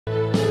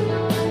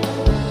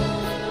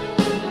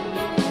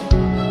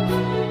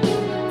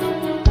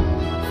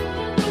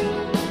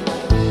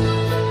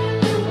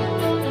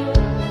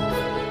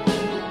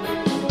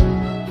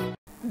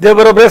देव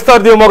बरो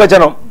ब्रेस्तावर दिव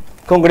मोगाचनो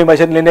कोंकणी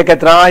भाषेतली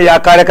नेकेत्रा या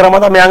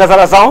कार्यक्रमात आम्ही हांगासर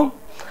आसा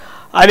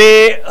आणि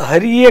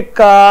हरी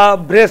एका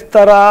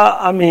ब्रेस्तारा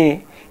आम्ही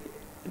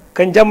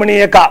खंयच्या म्हणी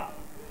एका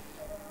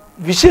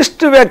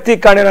विशिष्ट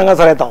व्यक्तीक काणयेन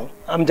हांगासर येता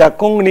आमच्या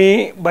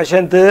कोंकणी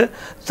भाशेंत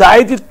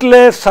जाय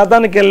तितले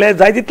साधन केल्ले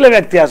जाय तितले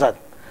व्यक्ती आसात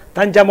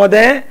तांच्या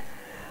मदें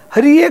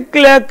हरी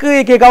एकल्याक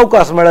एक एक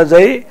अवकाश मेळत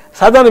जंय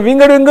साधन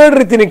विंगड विंगड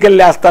रितीने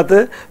केल्ले असतात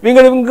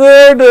विंगड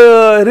विंगड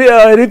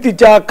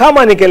रितीच्या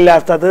कामांनी केल्ले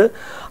असतात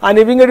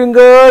आणि विंगड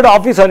विंगड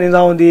ऑफिसांनी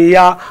जावं दी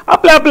या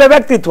आपल्या आपल्या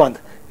व्यक्तित्वांत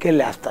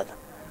केल्ले असतात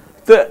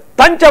तर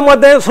तांच्या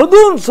मध्ये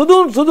सोदून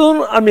सोदून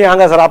सोदून आम्ही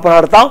हांगासर आपण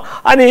हाडटा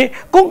आणि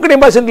कोंकणी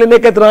भाशेंतली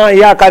नेकेत्रा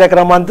ह्या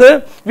कार्यक्रमांत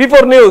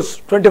V4 न्यूज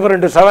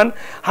 24/7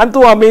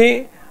 हातूंत आमी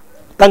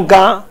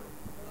तांकां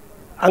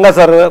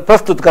हांगासर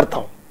प्रस्तूत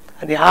करता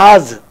आणि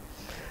आज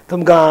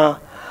तुमकां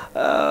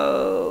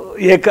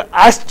एक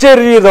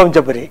आश्चर्य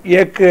जावचे परी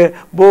एक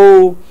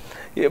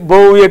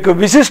भोव एक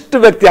विशिष्ट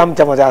व्यक्ती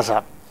आमच्या मध्ये आसा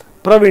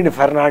प्रवीण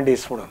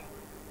फर्नांडीस म्हणून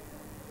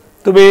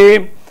तुम्ही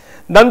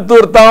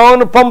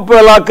नंतुरतावन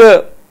पंपेलाक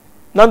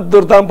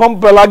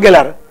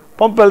गेल्यार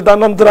पंपेलता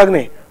नंतराक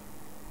न्ही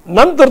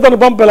नंतुरतावन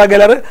पंपेलाक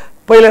गेल्यार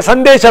पहिले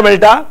संदेश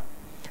मेळटा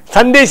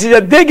संदेशाच्या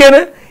देगेन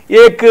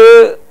एक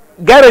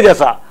गॅरेज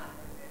आसा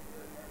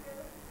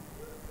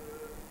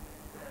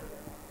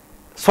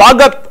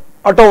स्वागत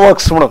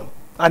ऑटोवर्क्स म्हणून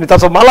आणि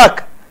ताचो मालक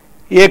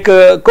एक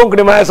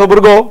कोंकणी मायाचो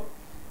भुरगो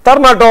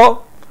तरणाटो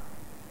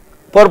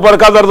परपर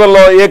काजार जाल्लो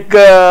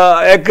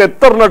एक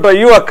तरणाटो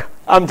युवक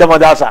आमच्या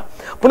मध्ये आसा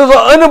पूण ताचो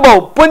अनुभव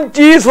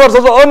 25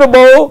 वर्साचो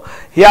अनुभव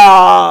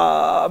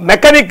ह्या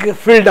मेकॅनिक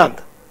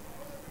फिल्डांत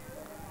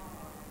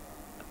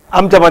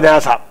आमच्या मध्ये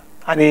आसा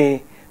आणि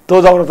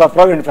तो जावन आसा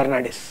प्रवीण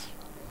फर्नांडीस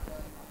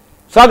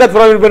स्वागत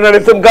प्रवीण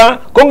फर्नांडीस तुमकां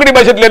कोंकणी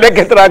भाशेंतले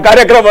नेकेत्रा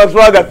कार्यक्रमात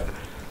स्वागत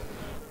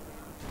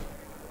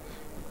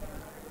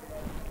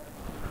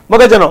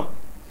मगजनो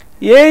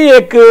हे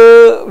एक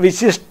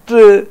विशिष्ट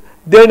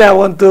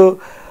देण्यावंत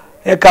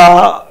एका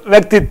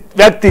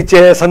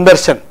व्यक्तीचे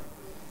संदर्शन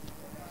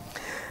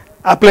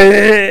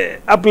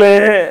आपले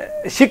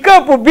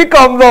शिकप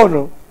बीकॉम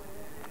जावन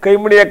खंय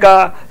म्हणी एका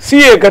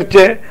CA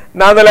करचे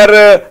नाजाल्यार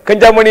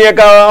खंयच्या म्हणी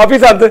एका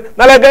ऑफिसांत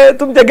नाल्यार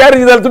तुमच्या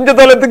गॅरेजी जाल्यार तुमच्या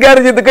चलत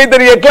गॅरेजींत खंय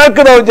तरी एक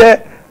क्लर्क जावचे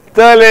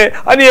चले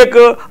आनी एक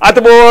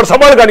आतबोर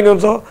सांबाळ काणी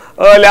घेवचो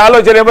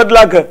आलोचने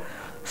बदलाक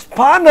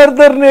स्पानर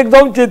धरून एक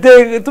जावचे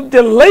ते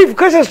तुमचे लाईफ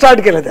कशें स्टार्ट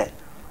केलें तें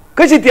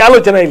कशी ती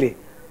आलोचना आयली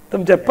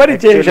तुमचे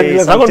परिचय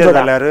सांगून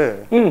जाल्यार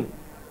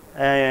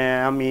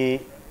आमी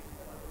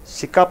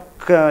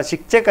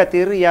शिकचे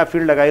खातीर ह्या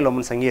फिल्डाक आयलो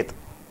म्हूण सांगीत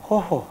हो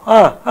हो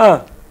हां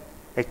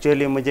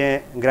एक्चुअली म्हणजे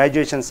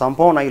ग्रॅज्युएशन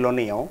संपोवन आयलो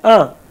न्ही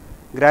हांव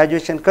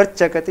ग्रॅज्युएशन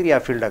करचे खातीर ह्या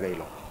फिल्डाक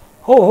आयलो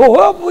हो हो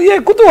हो हे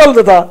कुतूहल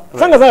जाता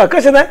सांगा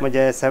कशें तें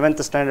म्हणजे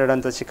 7th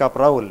स्टँडर्डांत शिकप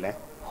रावल्लें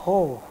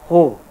हो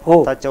हो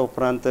हो ताच्या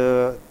उपरांत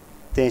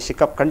ते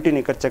शिकप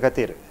कंटिन्यू करचे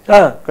खातीर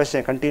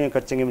कशें कंटिन्यू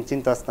करचें म्हणून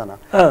चिंता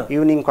आसतना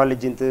इवनिंग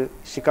कॉलेजींत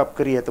शिकप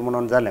करी येता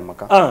म्हणून जालें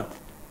म्हाका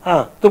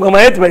तुमकां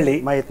माहीत मेळ्ळी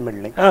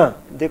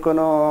देखून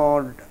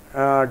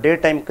डे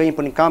टायम खंय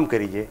पण काम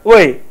करीजे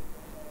वय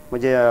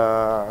म्हणजे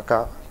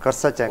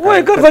कर्साचें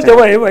वय कर्साचें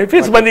वय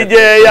फीस मनी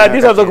जे या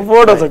दिसाचो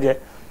फोड असो जे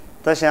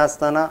तशें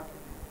आसतना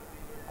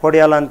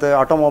खोडयालांत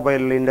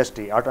ऑटोमोबाईल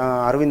इंडस्ट्री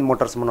अरविंद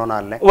मोटर्स म्हणून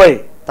आहलें वय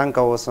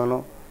तांकां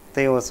वचून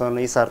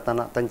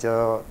विचारतना तांच्या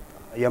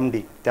MD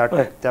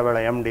त्या वेळा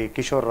MD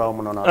किशोर राव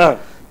म्हणून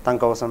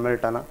तांकां वचून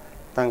मेळटाना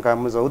तांकां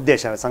म्हजो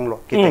उद्देश सांगलो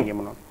कितें गे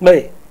म्हणून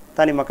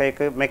तांणी म्हाका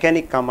एक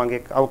मेकॅनीक कामाक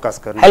एक अवकाश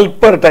कर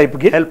हेल्पर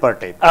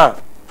टायप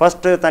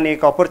फर्स्ट तांणी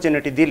एक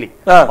ऑपॉर्च्युनिटी दिली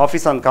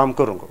ऑफिसान काम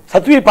करूंक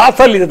 7वी पास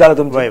जाली जाल्यार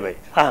तुमची वय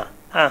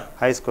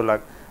हायस्कुलाक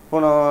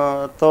पूण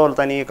तो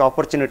तांणी एक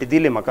ऑपॉर्च्युनिटी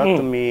दिली म्हाका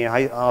तुमी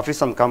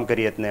ऑफिसान काम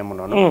करी येत न्ही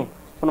म्हणून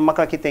पूण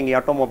म्हाका कितें गे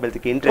ऑटोमोबाईल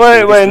तिके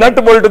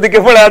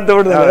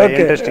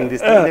इंट्रस्टिंग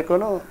दिसता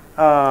देखून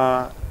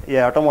हे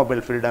ऑटोमोबाईल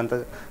फिल्डांत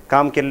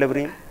काम केल्ले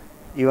बरी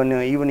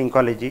इवनिंग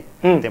कॉलेजी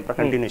तेंपरा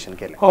कंटिन्युएशन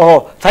केलें हो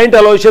सायंट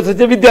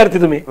अलोयसियसचे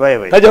विद्यार्थी तुम्ही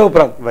ताच्या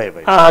उपरांत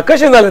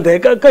कशें जालें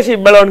तें कशी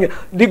मेळोवन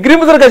डिग्री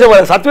मजर कशें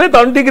वय 7वेंत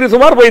हांव डिग्री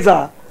सुमार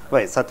पयसा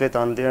वय 7वेंत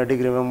हांव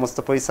डिग्री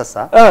मस्त पयस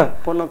आसा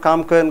पूण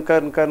काम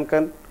करून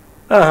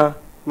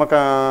म्हाका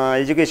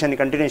एज्युकेशन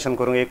कंटिन्युएशन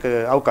करूंक एक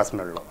अवकाश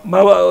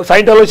मेळ्ळो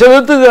सायंट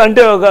अलोयसियस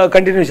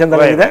कंटिन्युएशन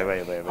जालें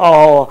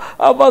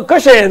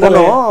कशें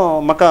जालें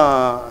म्हाका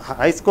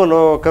हायस्कूल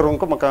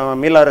करूंक म्हाका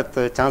मिलारांत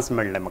चान्स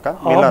मेळ्ळें म्हाका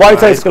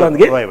बॉयज हायस्कुलांत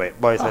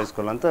बॉयज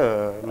हायस्कुलांत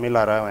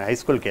मिलारा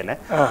हायस्कूल केलें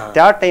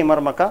त्या टायमार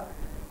म्हाका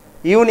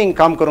इवनिंग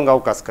काम करूंक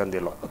अवकाश करून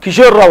दिलो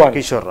किशोर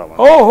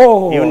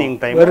राव इवनिंग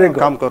टायम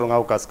काम करूंक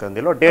अवकाश करून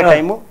दिलो डे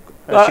टायम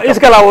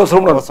इस्काला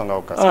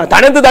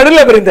ठाण्यात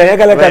धाडिल्ले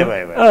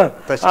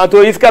पर्यंत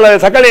तू इस्काला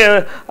सकाळी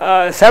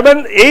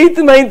 7th 8th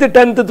 9th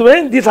 10th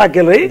तुवें दिसाक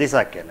केलें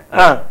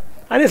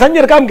आनी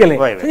सांजेर काम केलें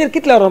सांजेर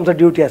कितल्या वरां आमची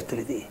ड्युटी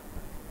आसतली ती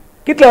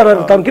कितल्या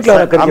वरां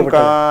करची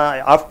पडटा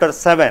आफ्टर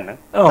 7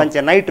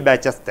 तांचे नाईट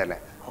बॅच आसतले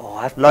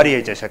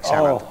लॉरीच्या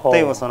सेक्शनांत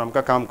थंय वचून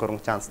आमकां काम करूंक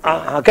चान्स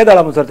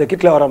केदाळा म्हणसर ते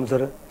कितल्या वरां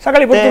म्हणसर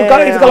सकाळी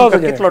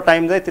कितलो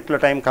टायम जाय तितलो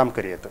टायम काम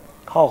करी येता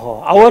हो हो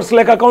आवर्स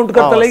लेखा काउंट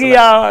करतले की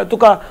या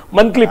तुका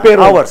मंथली पे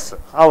आवर्स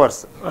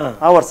आवर्स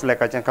आवर्स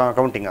लेखाचें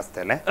काउंटिंग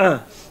आसतलें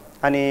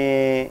आनी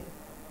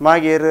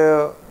मागीर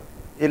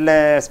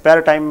इल्लें स्पेर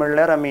टायम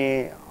म्हणल्यार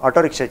आमी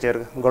ऑटो रिक्षाचेर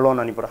गळोवन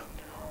आनी पुरा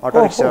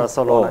ऑटो रिक्षा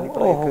चलोवन आनी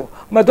पुरा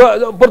मग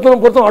परतून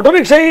परतून ऑटो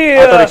रिक्षा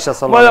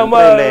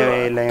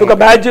तुका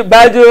badge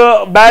badge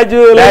badge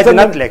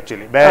नातले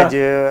actually badge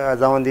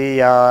जावन दी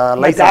या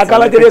त्या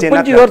काळाचेर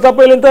 25 वर्सां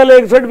पयलीं तर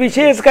एक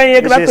विशेष काही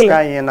एक विशेष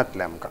कांय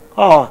नातलें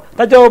आमकां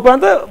ताच्या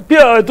उपरांत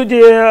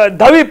तुजी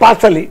 10वी पास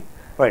जाली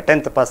हय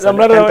 10th पास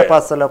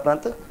जाल्या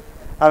उपरांत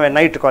हांवें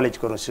नायट कॉलेज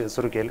करून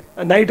सुरू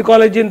केलें नायट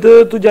कॉलेजींत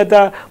तुज्या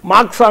त्या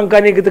मार्क्स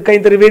अंकांनी काही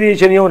तरी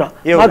वेरिएशन येवना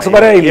मार्क्स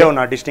बरे आयले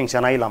येवना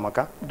डिस्टिंक्शन आयलां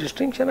म्हाका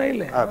डिस्टिंक्शन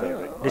आयले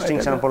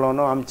डिस्टिंक्शन पळोवन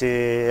आमचे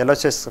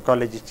एलओएस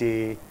कॉलेजीची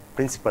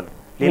प्रिंसिपल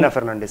लीना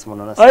फर्नांडीस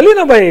म्हणून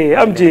लीना बाई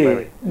आमची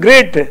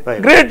ग्रेट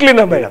ग्रेट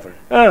लीना बाई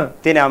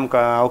तिने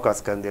आमकां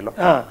अवकाश करून दिलो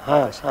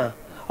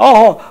हो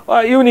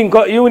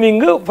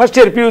evening first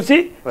year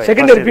PUC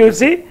second year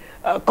PUC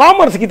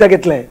commerce कित्याक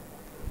घेतलें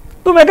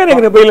तूं मेकॅनीक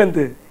न्ही पयलेंत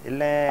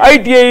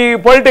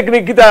ITI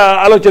पॉलिटेक्निक कित्या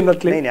आलोचन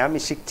जातली नाही आमी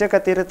शिकचे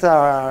खातीरच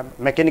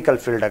मेकॅनिकल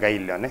फिल्डाक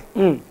आयिल्लो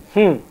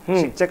न्ही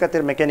शिकचे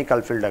खातीर मेकॅनिकल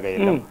फिल्डाक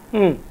आयिल्लो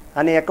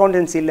आनी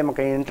अकाउंटन्सी इल्लें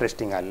म्हाका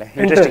इंटरेस्टिंग आहलें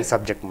इंटरेस्टिंग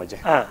सब्जेक्ट म्हजें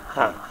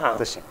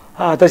तशें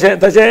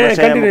तशें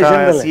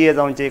कंटिन्युएशन CA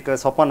जावचें एक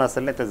सपन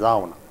आसलें तें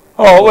जावना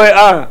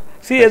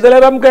CA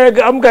जाल्यार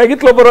आमकां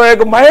कितलो बरो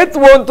एक मायेच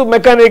पळोवन तूं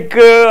मेकॅनीक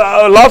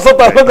लॉस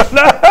जाता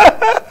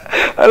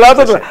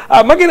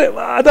मागीर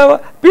आतां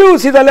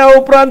PUC जाल्या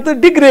उपरांत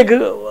डिग्रेक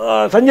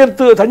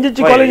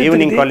संजेची कॉलेज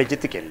इवनिंग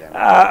कॉलेजींत केलें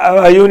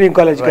इवनिंग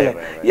कॉलेज केलें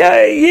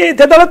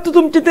त्या दळात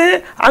तुमचें तें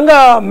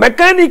हांगा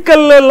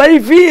मेकॅनिकल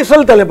लायफी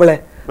चलतलें पळय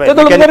त्या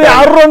दळात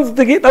आरूच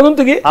तातूंत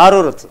तुगी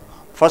आरूच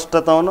फर्स्ट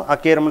तावन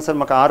अखेर म्हणसर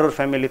म्हाका आरूर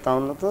फॅमिली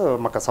तावनूच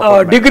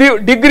म्हाका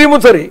डिग्री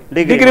मुसरी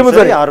डिग्री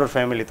मुसरी आरूर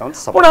फॅमिली तावन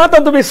पूण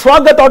आतां तुमी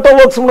स्वागत ऑटो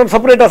वर्क्स म्हणून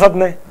सेपरेट आसात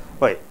न्हय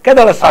हय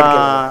केदार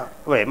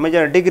स्टार्ट हय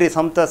म्हणजे डिग्री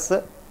सोंपताच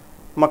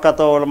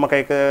म्हाका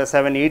एक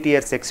 7-8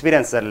 इयर्स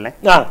एक्सपिरियन्स जाल्लें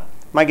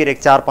मागीर एक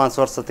 4-5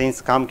 वर्स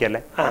थंयच काम केलें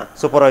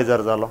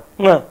सुपरवायझर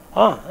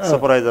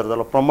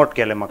जालो प्रमोट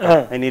केलें म्हाका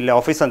आनी इल्लें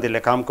ऑफिसांत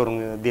इल्लें काम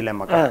करूंक दिलें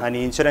म्हाका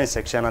आनी इन्शुरन्स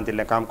सेक्शनांत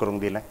इल्लें काम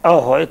करूंक दिलें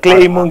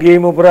क्लेम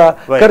गेम पुरा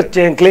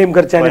करचें क्लेम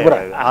करचें आनी पुरा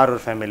आरूर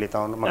फॅमिली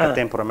तावन म्हाका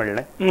तें पुरो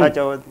मेळ्ळें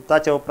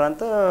ताच्या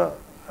उपरांत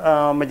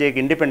म्हणजे एक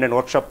इंडिपेंडंट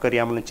वर्कशॉप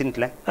करया म्हणून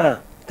चिंतलें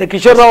ते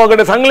किशोररावा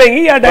कडेन सांगलें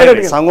की या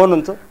डायरेक्ट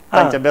सांगूनच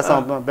तांच्या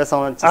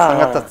बेसांवांची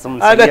सांगत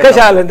कशें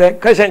जालें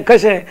तें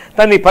कशें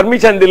तांणी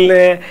परमिशन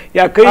दिल्लें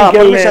या खंय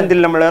परमिशन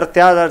दिल्लें म्हळ्यार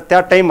त्या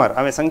टायमार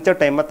हांवें सांगच्या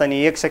टायमार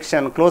तांणी एक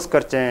सेक्शन क्लोज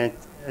करचें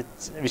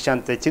विशयान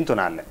ते चिंतून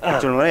आसलें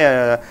एक्चुअली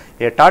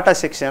हे टाटा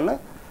सेक्शन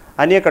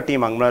आनी एका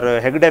टिमाक म्हळ्यार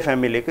हेगडे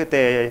फॅमिलीक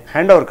ते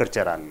हँड ओवर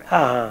करचें आसलें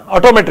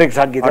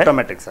ऑटोमॅटिक्साक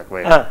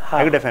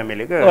हेगडे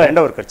फॅमिलीक हँड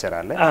ओवर करचें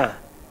आसलें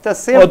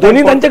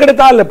दोन्ही तांच्याकडे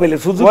आले पहिले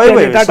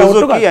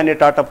सुझुकी आणि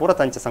टाटा पुरा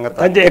तांच्या सांगत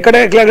तांचे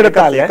एकडे एकल्याकडे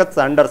आले एकच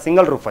अंडर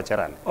सिंगल रूफाचेर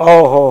आले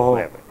हो हो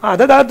हो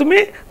दादा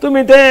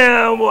तुम्ही ते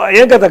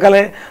हे करता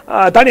काले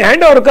ताणी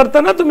हँड ओव्हर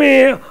करतना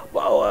तुम्ही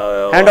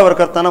हँड ओव्हर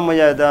करतना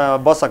म्हज्या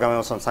बॉसाक हांवें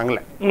वचून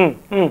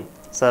सांगलें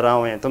सर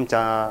हांवें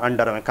तुमच्या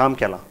अंडर हांवें काम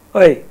केलां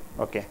हय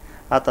ओके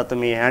आतां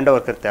तुमी हँड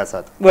ओव्हर करते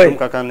आसात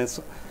तुमकां कांय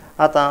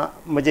आतां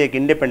म्हजें एक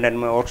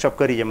इंडिपेंडंट वर्कशॉप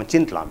करीजे म्हण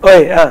चिंतलां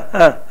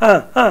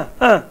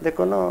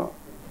देखून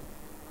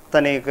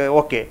ताणे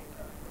ओके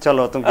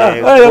चलो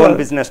तुमचे ओन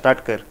बिझनेस स्टार्ट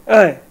कर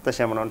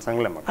तशें म्हणून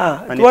सांगलें म्हाका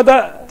आनी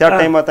त्या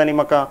टायमार ताणी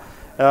म्हाका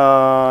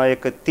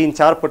एक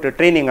 3-4 पट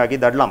ट्रेनिंगाक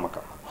धाडला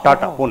म्हाका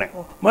टाटा पुणे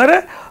मरे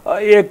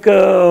एक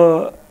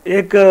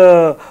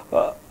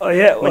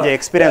म्हणजे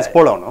एक्सपिरियन्स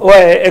पळोवन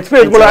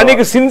एक्सपिरियन्स पळोवन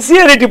आनी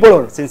सिन्सियरिटी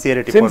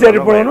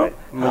पळोवन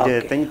म्हणजे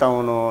थंय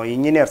तावन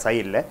इंजिनियर्स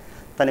आयिल्ले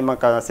ताणी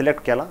म्हाका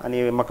सिलेक्ट केला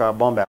आनी म्हाका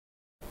बॉम्बे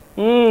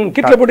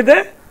कितले पटी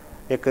ते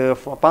एक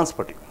 5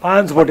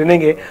 पटी न्ही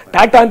गे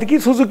टाटांत की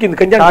सुझुकींत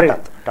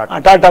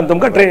टाटांत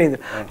तुमकां ट्रेनिंग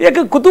एक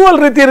कुतूहल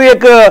रितीर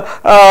एक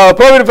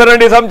प्रवीण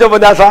फर्नांडीस आमच्या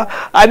मध्ये आसा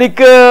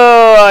आनीक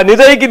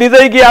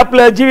निजैकी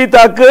आपल्या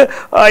जिविताक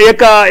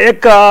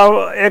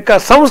एका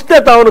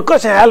संस्थेत हांव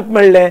कशें हेल्प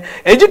मेळ्ळें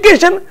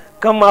एज्युकेशन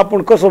कम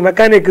आपूण कसो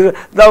मेकॅनीक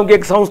जावंक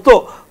एक संस्थो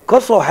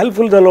कसो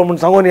हेल्पफूल जालो म्हणून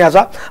सांगून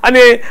आसा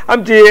आनी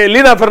आमची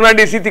लीना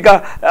फर्नांडीस तिका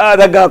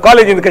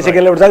कॉलेजींत कशें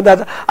केलें म्हणून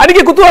सांगता आनी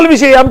एक कुतूहल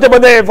विशयी आमच्या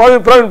मध्ये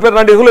प्रवीण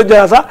फर्नांडीस उलयत जे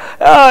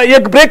आसा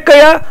एक ब्रेक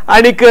करया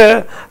आनीक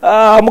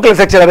मुखेल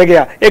सेक्शनार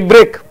घेया एक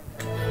ब्रेक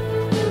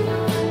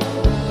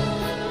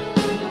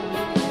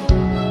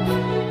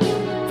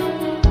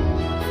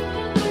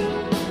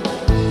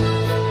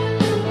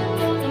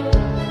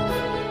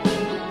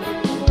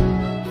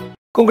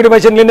कोंकणी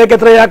भाषेतली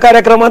नेक्रथ्रा या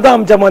कार्यक्रमात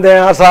आमच्या मध्ये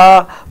असा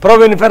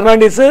प्रवीण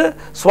फर्नांडीस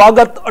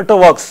स्वागत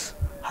ऑटोवर्क्स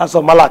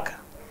हाचो मालक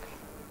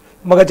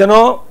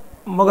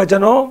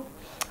मगाच्यानो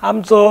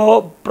आमचो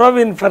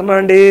प्रवीण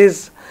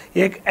फर्नांडीस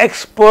एक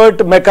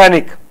एक्सपर्ट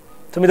मेकॅनिक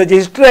तुम्ही त्याची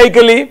हिस्ट्री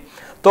ऐकली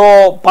तो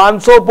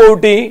 500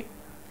 पावटी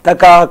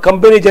ताका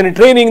कंपनीच्यानी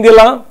ट्रेनिंग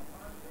दिला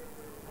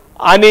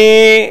आणि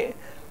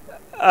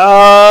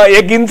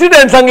एक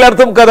इन्सिडेंट सांगल्यार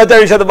तुमकां ताच्या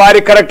विशयात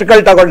बारीक करेक्ट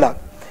कळटा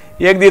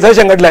एक दीस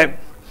अशें घडलें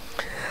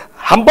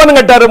हंपन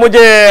घट्टार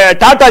म्हणजे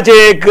टाटाचे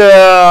एक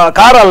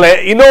कार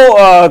आहलें इनो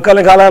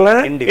कसलें कार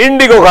आहलें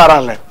इंडिगो कार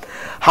आहलें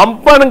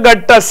हंपन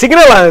घट्टा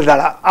सिग्नल आहलें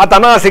ताळा आतां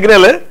ना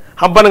सिग्नल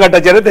हंपन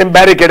घट्टाचेर तें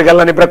बॅरिकेड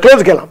केला आनी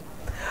क्लोज केला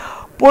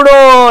पूण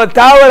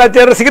त्या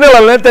वेळाचेर सिग्नल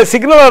आहलें ते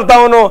सिग्नलार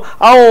तावन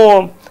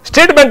हांव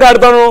स्टेट बँकार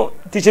तावन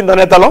तिचिंतन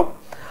येतालो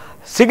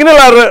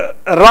सिग्नलार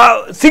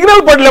सिग्नल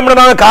पडलें म्हणून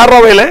हांवें कार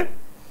रावयलें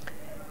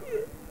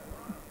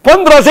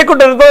 15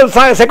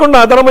 सेकंड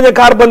नंतर म्हणजे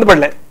कार बंद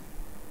पडलें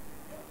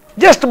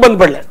जस्ट बंद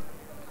पडलें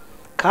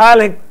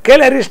काल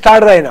केल्यार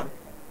स्टार्ट जायना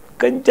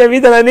खंयच्या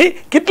विधानांनी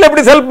कितले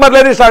पडी सेल्फ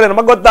मारल्यार स्टार्ट जायना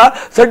म्हाका कोत्ता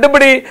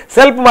सड्डपडी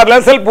सेल्फ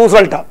मारल्यार सेल्फ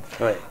उसळटा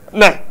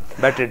ना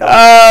बॅटरी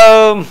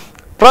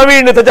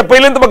प्रवीण ताच्या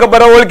पयलींच म्हाका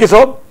बरो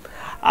वळखीचो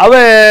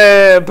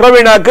हांवें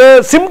प्रवीणाक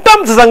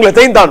सिम्टम्स सांगले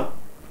थंय तावन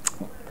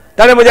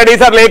ताणें म्हज्या कडेन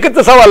विचारलें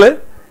एकच सवाल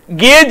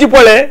गेज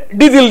पळय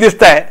डिझेल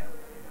दिसताय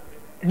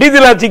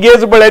डिझेलाची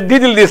गेज पळय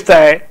डिझेल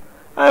दिसताय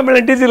हांवें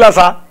म्हणलें डिझेल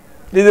आसा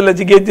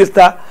डिझेलाची गेज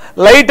दिसता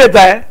लाईट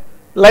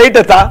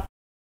येता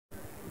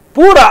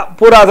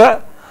पुरा आसा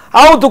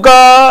हांव तुका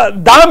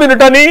 10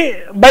 मिनटांनी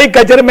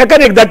बायकाचेर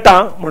मेकॅनिक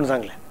धाडटा म्हणून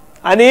सांगलें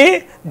आनी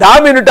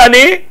 10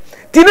 मिनटांनी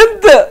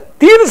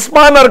 3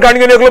 स्पानर काडून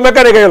घेवन एकलो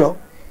मेकॅनिक येयलो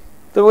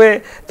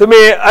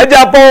तुम्ही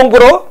अजा पळोवंक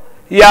पुरो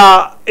या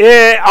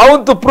हे हांव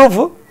तू प्रूफ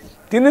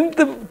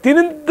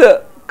तिनंत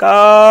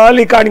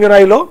काली काडून घेवन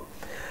आयलो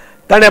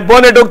ताणें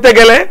बोनेट उक्तें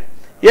केलें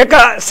एका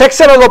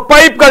सेक्शनाचो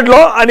पायप काडलो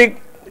आनी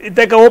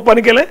तेका ओपन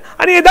केलें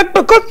आनी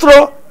धाकटो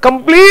कचरो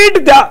कंप्लीट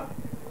त्या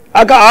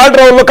हाका हार्ड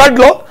रावलो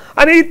काडलो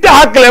आनी ते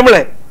हाकले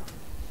म्हळें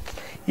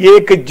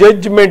एक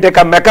जजमेंट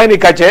एका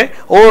मेकॅनिकाचे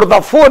ओवर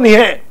द फोन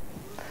हे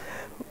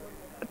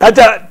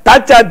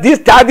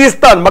त्या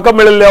दिसतान म्हाका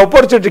मेळिल्ले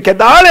ऑपॉर्च्युनिटी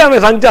केदाळे हांवें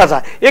सांगचें आसा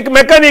एक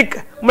मेकॅनीक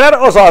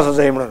म्हळ्यार असो आसूं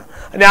जाय म्हणून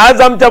आनी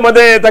आज आमच्या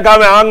मध्ये ताका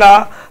हांवें हांगा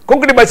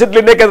कोंकणी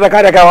भाशेंतली नेकेत्रा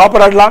कार्यावळ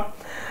वापर हाडला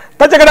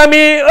ताचे कडेन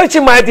आमी अशी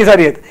म्हायती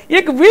सारयत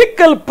एक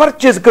व्हेकल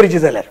परचेज करची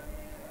जाल्यार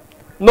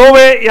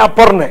नोवे या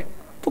पोरणे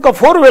तुका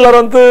 4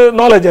 व्हिलरांत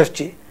नॉलेज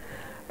आसची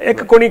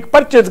एक कोणी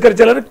परचेज करचे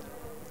जाल्यार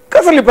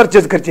कसली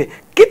परचेज करची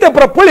कितें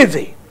पळय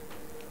जाय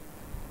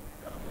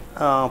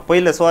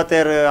पयले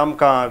सुवातेर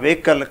आमकां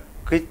व्हेकल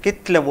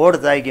कितले व्हड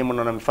जाय गे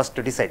म्हणून आमी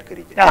फर्स्ट डिसायड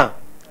करीचे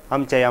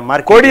आमच्या या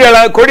मार्केट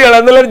कोडयाळा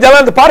जाल्यार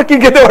जलांत पार्किंग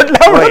कितें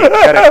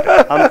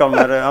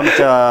व्हडलें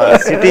आमच्या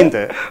सिटींत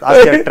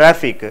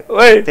ट्रॅफिक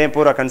तें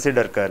पुरा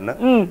कन्सिडर करना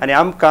आनी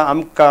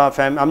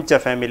आमच्या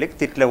फॅमिलीक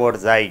तितले व्हड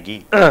जाय गी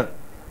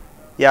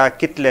या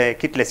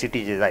कितले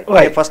सिटीचे जाय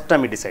ते फर्स्ट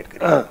आमी डिसायड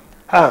करी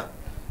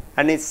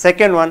आनी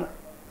सेकंड वन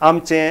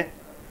आमचे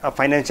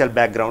फायनान्शियल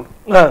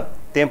बॅकग्राउंड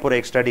तें पुरो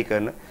एक स्टडी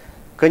करना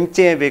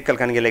खंयचे व्हेकल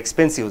कान गेले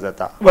एक्सपेन्सिव्ह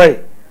जाता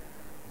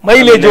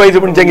मायलेज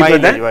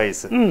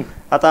वायज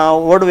आता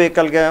व्हड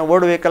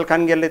व्हेकल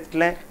कान गेले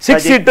तितले 6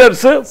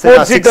 सीटर्स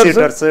 4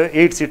 सीटर्स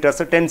 8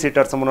 सीटर्स 10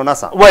 सीटर्स म्हणून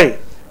आसा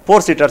 4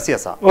 सीटर्स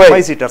आसा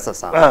 5 सीटर्स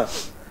आसा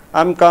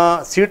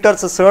आमकां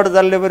सीटर्स चड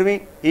जाल्ले वरवीं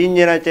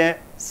इंजिनाचे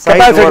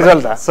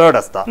चड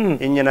आसता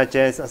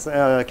इंजिनाचे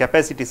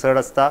कॅपॅसिटी चड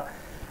आसता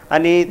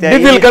आनी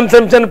डिझेल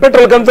कन्झम्पशन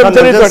पेट्रोल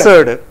कन्झम्पशन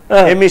चड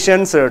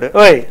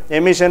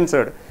एमिशन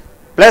चड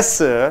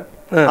प्लस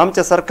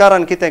आमच्या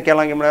सरकारान कितें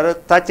केलां म्हळ्यार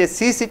ताचे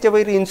सीसीचे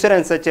वयर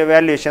इन्शुरन्साचे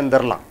वॅल्युएशन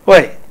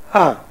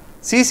धरलां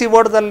सीसी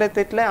व्हड जाल्ले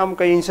तितले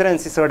आमकां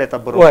इन्शुरन्स चड येता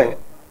बरोबर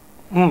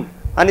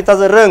आनी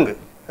ताजो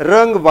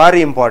रंग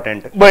भारी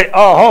important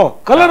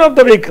colour of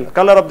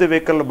the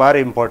vehicle भारी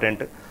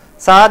इम्पॉर्टंट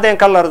सादें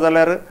कलर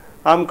जाल्यार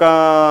आमकां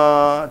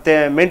ते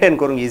मेंटेन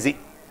करूंक इजी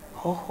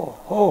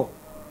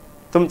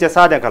तुमचे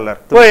सादे कलर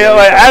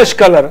ऍश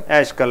कलर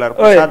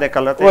सादे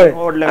कलर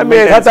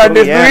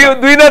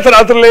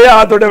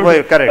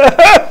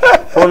करेक्ट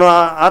पूण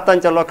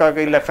आतांच्या लोकांक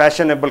इल्ले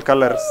फॅशनेबल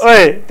कलर्स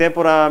ते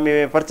पुरा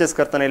आमी परचेस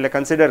करतना इल्ले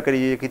कन्सिडर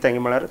करी कित्याक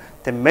म्हळ्यार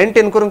ते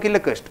मेंटेन करूंक इल्ले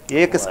कश्ट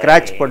एक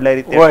स्क्रॅच पडल्यार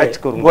ते टच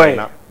करूंक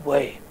जायना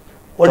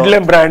व्हडले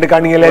ब्रँड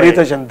काडून गेल्यार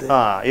तशेंच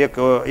एक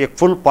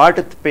फूल पार्ट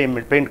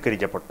पेंट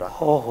करचे पडटा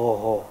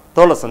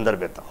तोलो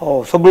संदर्भ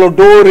येता सगळो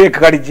डोर एक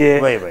काडचे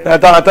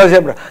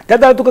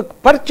तेन्ना तुका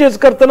परचेज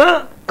करतना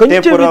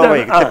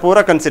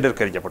पुरा कन्सिडर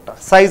करचे पडटा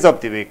सायज ऑफ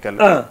द व्हेकल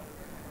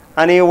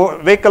आनी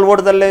व्हेकल व्हड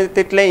जाल्ले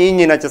तितले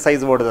इंजिनाचे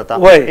सायज व्हड जाता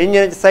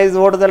इंजिनाचे सायज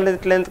व्हड जाल्ले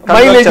तितले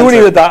मायलेज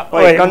उणी जाता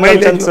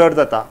कन्झम्पशन चड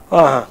जाता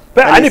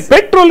आनी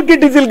पेट्रोल की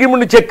डिझेल की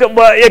म्हणून चेक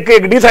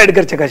एक डिसायड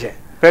करचें कशें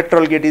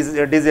पेट्रोल की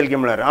डिझेल गे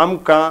म्हळ्यार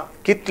आमकां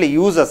कितले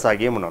यूज आसा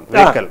गे म्हणून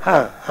व्हेकल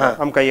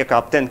आमकां एक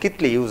हप्त्यान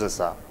कितले यूज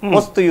आसा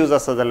मस्त यूज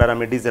आसा जाल्यार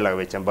आमी डिझेलाक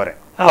वयचें बरें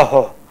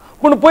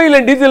पूण पयले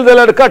डिझेल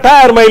जाल्यार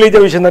टायर मायलेजा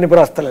विशयान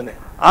पुरो आसतलें न्ही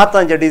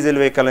आतांच्या डिझेल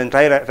व्हेकलान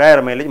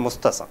टायर मायलेज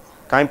मस्त आसा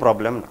कांय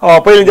प्रॉब्लेम ना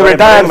पयलींचे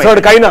टायर चड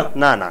कांय ना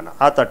ना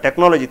आतां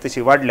टॅक्नॉलॉजी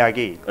तशी वाडल्या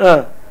गी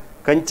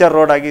खंयच्या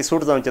रोडाक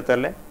सूट जावचें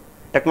जाल्यार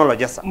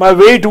टॅक्नॉलॉजी आसा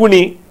वेट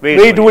उणी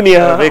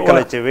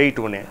व्हेकलाचे वेट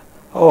उणे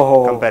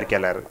कंपेर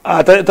केल्यार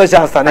तशें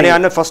आसता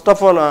आनी फर्स्ट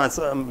ऑफ ऑल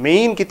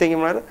मेन कितें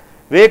म्हळ्यार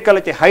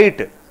व्हेकलाची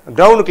हायट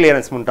ग्राउंड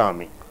क्लियरन्स म्हणटा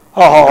आमी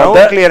ग्राउंड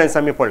क्लियरन्स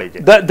आमी पळयचे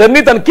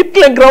जर्नींतल्यान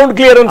कितले ग्राउंड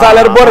क्लियरन्स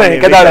जाल्यार बरें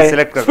केदाळे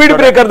स्पीड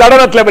ब्रेकर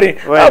धाडनातले बरी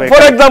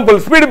फॉर एग्जांपल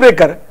स्पीड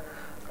ब्रेकर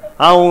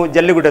हांव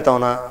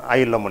जल्लीगुड्डेतावन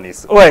आयिल्लो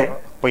मनीस वय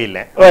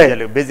पयलें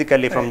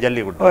बेसिकली फ्रॉम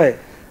जल्लीगुड्डे वय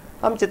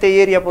आमचे ते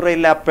एरिया पुरो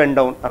इल्ले अप एंड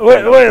डावन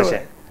वय वय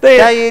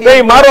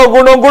ते मारो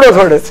गुणो गुणो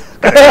सोडच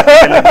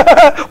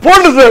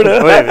पोंड सोड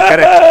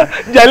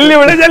जल्ली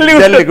म्हणे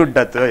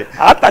जल्लीगुड्डात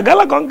आता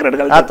घाला कॉन्क्रीट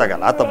घाल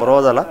आता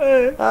बरोबर झाला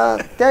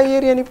त्या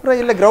एरियानी पुरो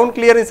इल्ले ग्राउंड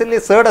क्लिअरन्स इल्ले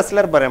चड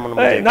असल्यार बरें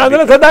म्हणून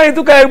नाजाल्यार सदां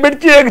तुका एक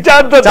बेटची एक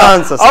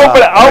चान्स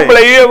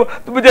आवपळे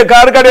तुझे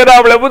कार काडे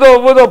रावले बुदो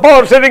बुदो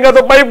पॉवर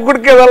स्टेरिंगाचो पाईप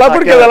कुडके जाला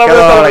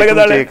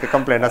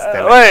कंप्लेंट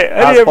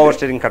असते पॉवर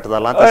स्टेरिंग कट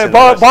जाला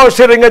पॉवर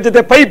स्टेरिंगाचे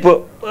ते पाईप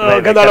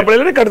गदाळ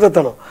पडले कट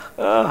जातालो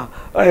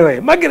हय हय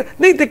मागीर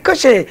न्ही ते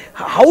कशें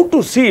हाऊ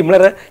टू सी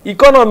म्हळ्यार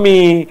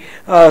इकॉनॉमी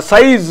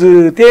सायज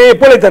ते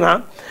पळयतना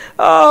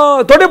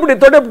थोडे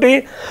पुटी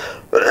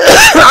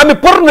आमी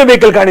पोरने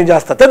व्हेकल काणी जे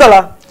आसता ते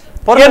जाला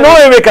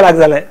नवे व्हेकलाक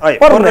जाले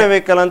पोरने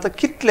व्हेकलांत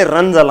कितले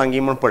रन जाला गी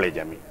म्हण पळयचे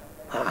आमी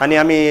आनी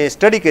आमी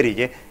स्टडी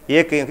करीचे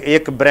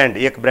एक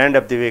ब्रँड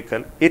ऑफ द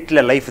व्हेकल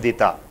इतले लायफ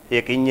दिता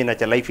एक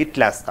इंजिनाचे लायफ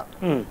इतले आसता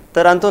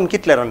तर हातून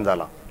कितले रन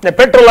जाला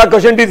पेट्रोलाक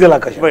कशें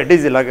डिझेलाक कशें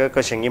डिझेलाक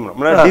कशें गी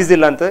म्हणून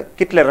डिझेलांत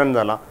कितले रन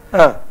जाला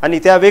आनी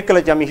त्या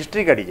व्हेकलाची आमी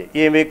हिस्ट्री काडीचे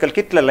हे व्हेकल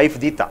कितले लायफ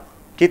दिता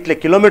कितले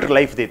किलोमीटर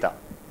लायफ दिता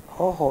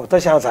हो हो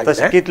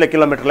तशें कितले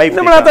किलोमीटर लायफ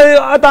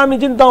आतां आमी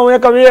चिंता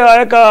एका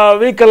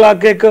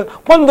व्हेकलाक एक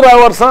 15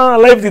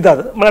 वर्सां लायफ दितात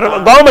म्हळ्यार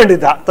गव्हर्मेंट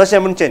दिता तशें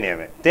म्हणचे न्ही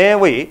हांवें तें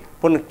वय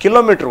पूण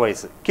किलोमीटर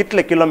वायज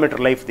कितले किलोमीटर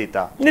लायफ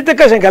दिता न्ही तें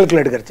कशें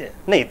कॅल्क्युलेट करचें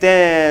न्ही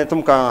तें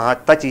तुमकां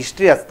ताची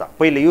हिस्ट्री आसता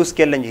पयले यूज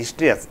केल्ल्याची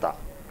हिस्ट्री आसता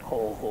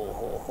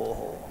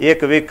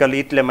एक व्हेकल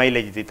इतले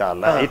मायलेज दिता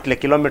इतले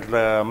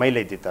किलोमीटर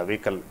मायलेज दिता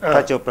व्हेकल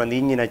ताचे उपरांत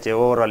इंजिनाचे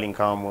ओवरऑलिंग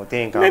काम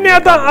तें काम न्ही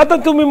आतां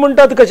तुमी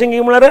म्हणटात कशें की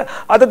म्हळ्यार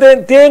आतां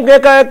तें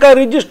एका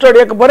रिजिस्टर्ड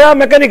एक बऱ्या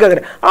मेकॅनिका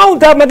कडेन हांव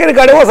त्या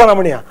मेकॅनिकाडे वचना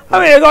म्हणया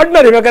हांवें एक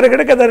ऑर्डिनरी मेकॅनिक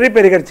कडेन केन्ना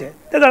रिपेरी करचें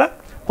तें जाणा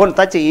पूण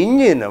ताचें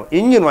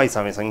इंजीन वायज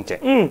हांवें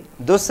सांगचें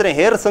दुसरें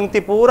हेर संगती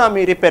पुरो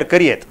आमी रिपेर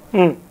करयेत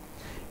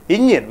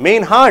इंजीन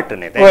मेन हार्ट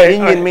न्ही तें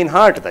इंजीन मेन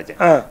हार्ट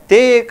ताचें तें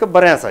एक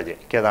बरें आसाचें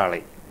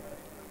केदाळी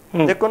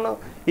देखून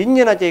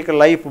इंजिनाचें एक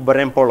लायफ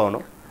बरें पळोवन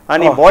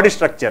आनी बॉडी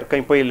स्ट्रक्चर खंय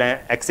पयलें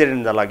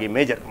एक्सिडेंट जाला की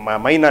मेजर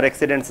मायनर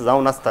एक्सिडेंट्स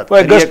जावन आसतात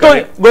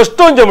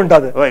गस्टोनचे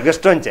म्हणटात हय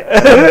गस्टोनचे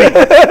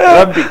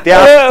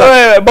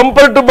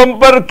बंपर टू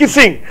बंपर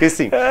किसिंग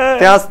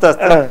ते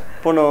आसता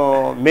पूण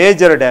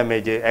मेजर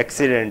डॅमेज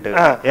एक्सिडेंट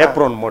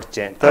एप्रोन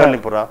मोडचें तळ्ळें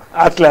पुरो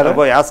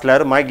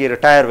आसल्यार मागीर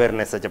टायर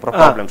वेअरनेसाचे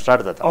प्रॉब्लेम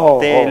स्टार्ट जाता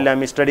ते इल्ले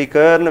आमी स्टडी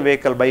करून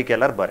व्हेकल बाय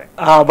केल्यार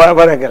बरें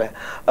बरें केलें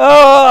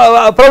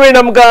प्रवीण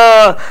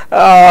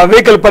आमकां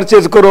व्हेकल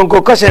परचेज करूंक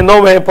कशें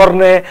नवें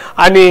पोरनें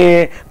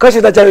आनी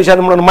कशें ताच्या विशयान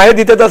म्हणून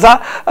म्हायती दित आसा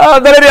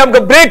जाल्यार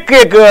आमकां ब्रेक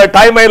एक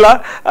टायम आयला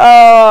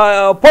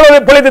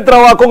पळयत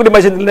रावा कोंकणी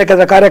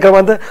भाशेंतल्या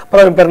कार्यक्रमांत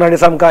प्रवीण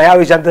फर्नांडीस आमकां ह्या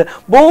विशयांत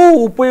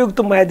भोव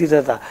उपयुक्त म्हायती दित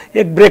आसा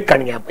एक ब्रेक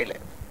काडया पयलें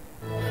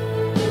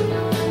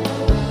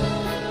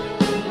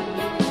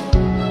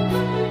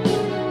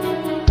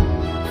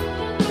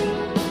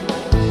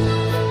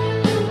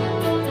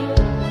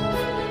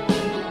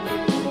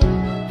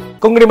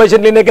कोंकणी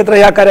भाशेंतली नेकेत्र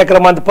ह्या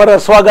कार्यक्रमांत परत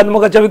स्वागत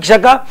मोगाच्या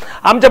विक्षका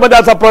आमच्या मदें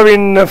आसा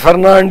प्रवीण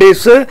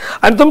फर्नांडीस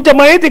आनी तुमच्या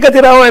माहिती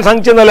खातीर हांवें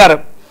सांगचें जाल्यार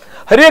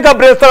हर एका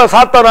ब्रेस्तार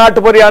 7 ते 8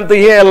 पर्यंत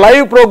हे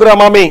लायव्ह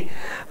प्रोग्राम आमी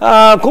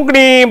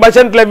कोंकणी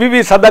भाशेंतल्या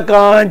विविध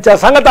साधकांच्या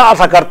सांगता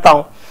आसा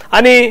करता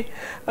आनी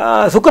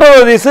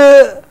शुक्रवार दीस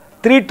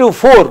 3 to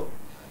 4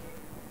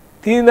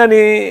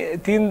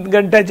 3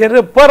 घंट्याचेर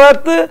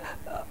परत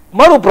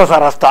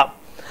मरुप्रसार आसता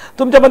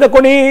तुमच्या मदें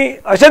कोणी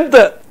अशेंत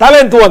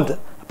तालेंतवंत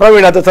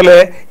प्रवीणाचो चले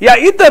या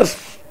इतर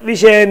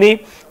विशयांनी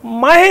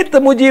माहीत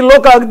म्हजी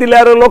लोकांक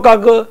दिल्यार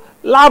लोकांक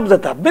लाभ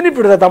जाता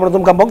बेनिफीट जाता म्हणून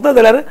तुमकां बगता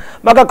जाल्यार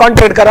म्हाका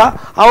कॉन्टॅक्ट करा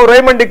हांव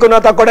रेमंड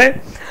डिकुनाथा कोडे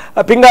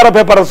पिंगारा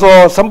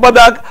पेपराचो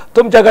संपादक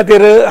तुमच्या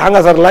खातीर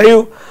हांगासर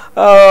लायव्ह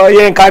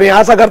हें कार्य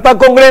आसा करता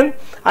कोंकणीन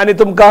आनी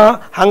तुमकां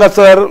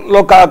हांगासर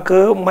लोकांक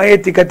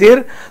माहिती खातीर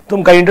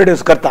तुमकां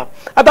इंट्रोड्यूस करता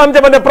आतां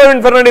आमचे मदें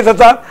प्रवीण फर्नांडीस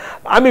आसा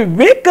आमी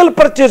व्हेकल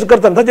परचेज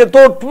करता ताचे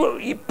तो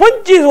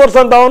 25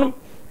 वर्सां जावन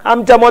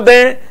आमच्या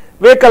मदें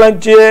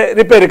व्हेकलांची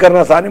रिपेरी करना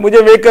आसा आनी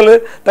म्हजें व्हेकल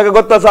ताका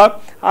गोत्ता आसा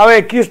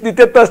हांवें किस्त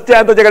दितेत आसचें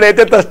आनी ताचे कडेन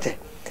येतेत आसचें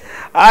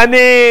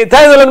आनी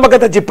थंय जाल्यार म्हाका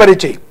ताची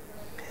परिचय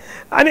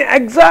आनी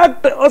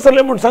एक्झॅक्ट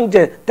असलें म्हूण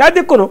सांगचें त्या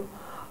देखून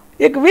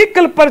एक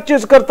व्हेकल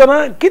परचेज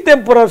करतना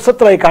कितें परत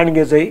सत्राय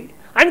काणगे जाय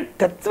आनी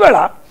त्याच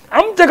वेळा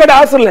आमचे कडेन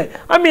आसलें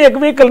आमी एक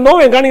व्हेकल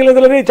नवें काणगेलें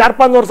जाल्यार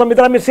 4-5 वर्सां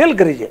भितर आमी सेल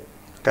करीचे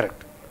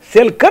करेक्ट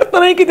सेल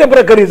करतना कितें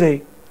बरें करी जाय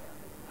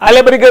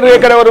आले बरी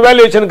कडेन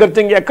वॅल्युएशन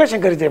करचें गे कशें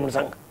करचें म्हूण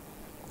सांग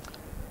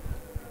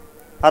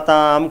आतां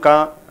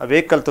आमकां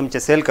व्हेकल तुमचे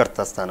सेल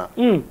करता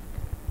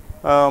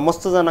आसतना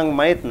मस्त जाणांक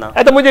माहीत ना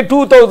आतां म्हणजे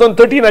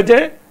 2013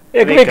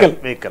 एक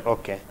व्हेकल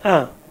ओके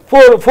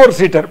फोर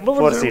सीटर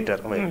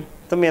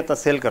तुम्ही आता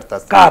सेल करता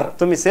कार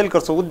तुम्ही सेल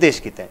करचो उद्देश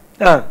कितें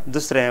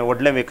दुसरें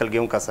व्हडलें व्हेकल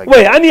घेवंक आसा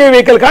वय आनी हे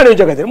व्हेकल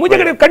काडूच्या खातीर म्हजे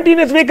कडेन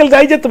कंटिन्युअस व्हेकल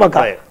जायचेत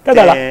म्हाका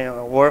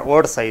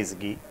व्हड सायज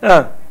गी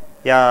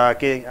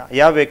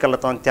या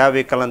व्हेकलांत त्या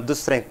व्हेकलांत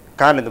दुसरें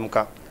काय न्ही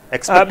तुमकां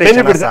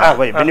एक्सपेक्टेशन आसा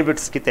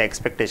बेनिफिट्स कितें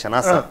एक्सपेक्टेशन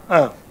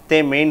आसा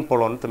ते मेन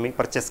पळोवन तुम्ही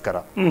परचेस करा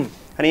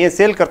आणि हे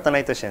सेल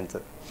करताना तशेंच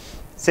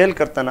सेल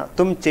करताना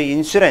तुमचे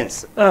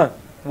इन्शुरन्स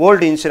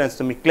ओल्ड इन्शुरन्स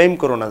तुम्ही क्लेम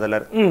करूना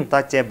जाल्यार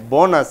ताचे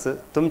बोनस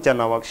तुमच्या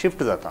नावाक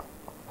शिफ्ट जाता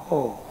हो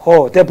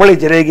हो ते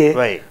पळयचे रे गे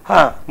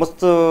हा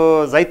मस्त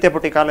जायते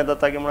पटी काले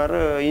जाता की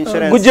म्हळ्यार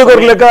इन्शुरन्स गुज्जे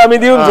करले का आमी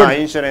दिवन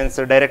इन्शुरन्स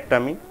डायरेक्ट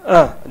आमी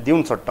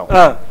दिवन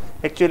सोडटा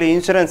एक्चुअली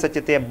इन्शुरन्साचे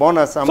ते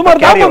बोनस सुमार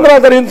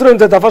 10-15,000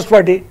 इन्शुरन्स येता फर्स्ट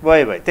पार्टी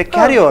वय वय ते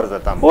कॅरी ओव्हर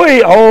जाता होय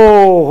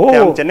हो हो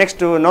आमचे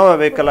नेक्स्ट नव्या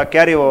व्हेकला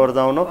कॅरी ओव्हर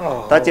जावन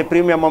ताचे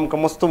प्रीमियम आमकां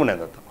मस्त म्हणे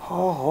जाता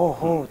हो हो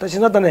हो तशें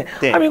जाता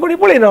न्ही आमी कोणी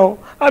पळयना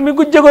आमी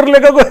गुज्जे करले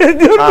का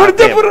दिवन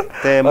पडचे पुरो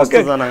ते मस्त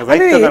जाणांक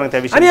जायते जाणांक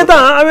त्या आनी आतां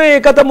हांवें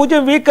एक आतां म्हजें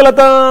व्हेकल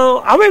आतां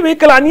हांवें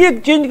व्हेकल आनी एक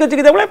चेंज करचें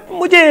कित्याक म्हळ्यार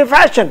म्हजें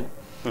फॅशन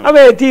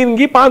हांवें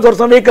 3-5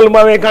 वर्सां व्हेकल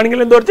हांवें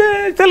काणगेलें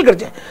दवरचें सेल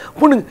करचें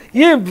पूण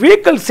हे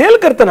व्हेकल सेल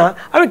करतना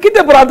हांवें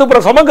कितें पुरो आतां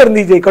पुरो सोमा करून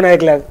दिवचें कोणा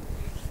एकल्याक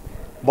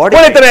बॉडी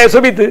पळयतना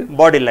सोबीत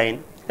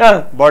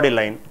बॉडी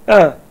लायन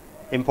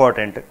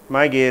इम्पॉर्टंट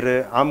मागीर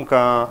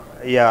आमकां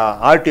ह्या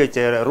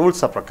आरटीओचे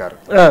रुल्सा प्रकार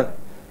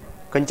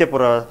खंयचे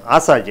पुरो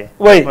आसा जे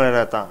म्हळ्यार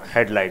आतां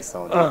हेडलायट्स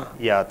जावन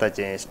या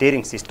ताचे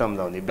स्टेरिंग सिस्टम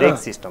जावन ब्रेक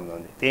सिस्टम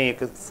जावन ते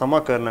एक समा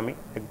करून आमी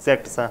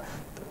एक्झॅक्ट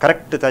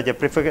करेक्ट ताजे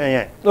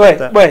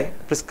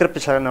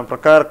प्रिस्क्रिप्शन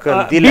प्रकार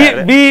दिले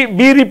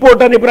बी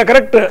रिपोर्ट आनी पुरा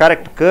करेक्ट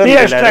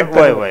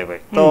वय वय वय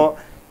तो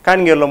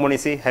काणगेलो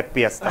मनीस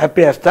हॅप्पी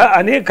आसता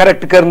आनी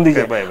करेक्ट करून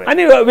दिता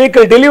आनी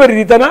व्हेकल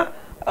डिलिव्हरी दितना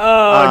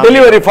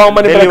डिलिव्हरी फॉर्म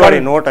आनी डिलिव्हरी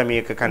नोट आमी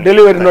एक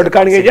डिलिव्हरी नोट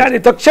काणगेची आनी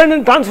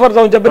तक्षण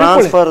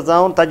ट्रान्सफर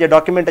जावन ताजे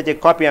डॉक्युमेंटाची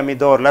कॉपी आमी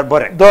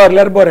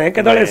दवरल्यार बरें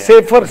केदाळे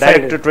सेफर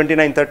डायरेक्ट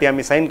 29-30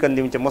 आमी सायन करून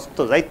दिवचे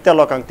मस्त जायत्या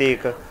लोकांक ती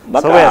एक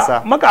सवय आसा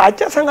म्हाका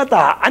हाच्या सांगात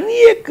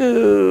आनी एक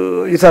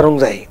विचारूंक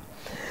जाय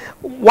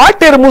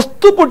वाटेर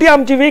मुस्तुपुटी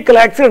आमची व्हेकल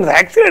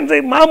ऍक्सिडेंट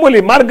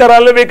मामुली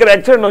मार्गार व्हेकल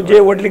ऍक्सिडेंट जे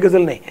व्हडली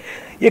गजाल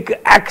न्ही एक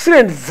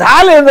ऍक्सिडेंट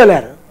जालें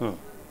जाल्यार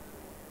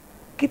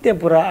कितें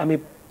पुरा आमी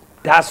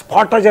त्या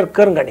स्पॉटाचेर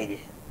करून काडीचे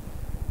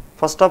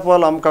फर्स्ट ऑफ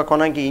ऑल आमकां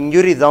कोणाक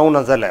इंजुरी जावं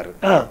ना जाल्यार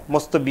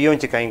मस्त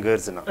भियोवची कांय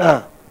गरज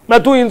ना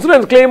तूं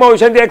इन्शुरन्स क्लेमा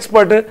विशयान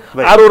एक्सपर्ट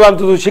आरोरान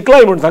तूं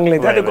शिकलाय म्हणून सांगलें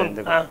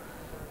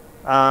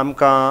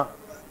आमकां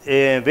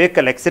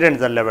व्हेकल एक्सिडेंट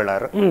जाल्ल्या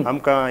वेळार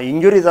आमकां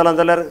इंजुरी जाला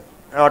जाल्यार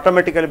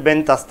ऑटोमॅटिकली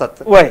बेंत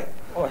आसतात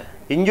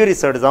इंजुरी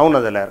चड जावं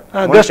ना जाल्यार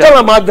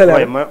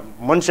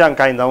मनशांक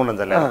कांय जावं ना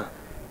जाल्यार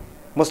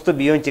मस्त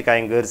भियोवची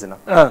कांय गरज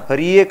ना हर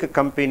एक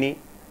कंपनी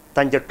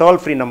तांचे टोल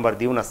फ्री नंबर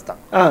दिवन आसता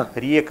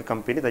हर एक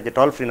कंपनी तांचे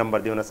टोल फ्री नंबर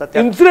दिवन आसता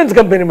इन्शुरन्स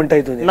कंपनी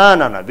म्हणटाय तूं ना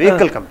ना ना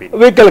व्हेकल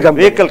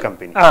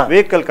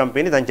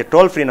कंपनी तांचे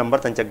टोल फ्री नंबर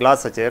तांच्या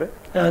ग्लासाचेर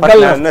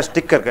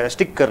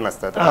स्टिक करून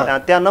आसतात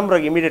त्या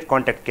नंबराक immediate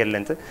contact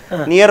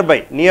केल्ल्यानंतर near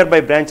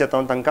by branch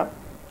येता तांकां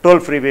टोल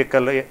फ्री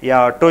व्हेकल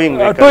या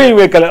टोईंग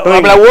व्हेकल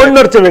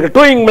ओनरचे व्हेकल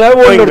टोईंग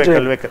म्हळ्यार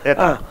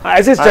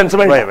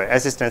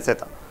असिस्टन्स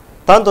येता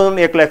तातूंत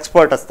एकलो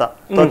एक्सपर्ट आसता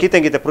तो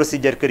कितें कितें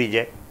प्रोसिजर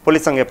करीजे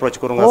पोलिसांक अप्रोच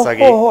करूंक आसा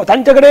की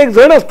तांचे कडेन एक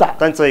जण आसता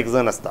तांचो एक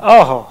जण आसता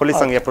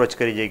पोलिसांक अप्रोच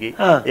करीजे की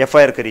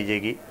एफआयआर करीजे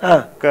की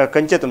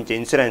खंयचे तुमचे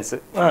इन्शुरन्स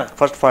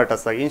फर्स्ट पार्ट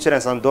आसता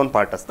इन्शुरन्सान 2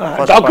 पार्ट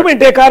आसता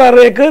डॉक्युमेंट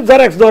एक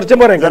झेरॉक्स दवरचे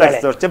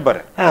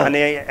बरें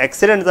आनी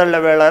एक्सिडेंट जाल्ल्या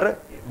वेळार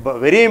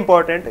very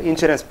important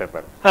insurance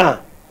paper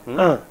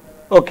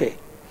okay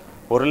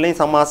orally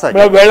समा आसा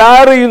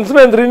वेळार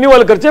इन्शुरन्स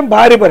रिन्यूअल करचें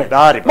भारी बरें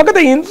म्हाका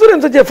ते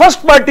इन्शुरन्साचे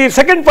first party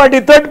second party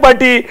third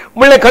party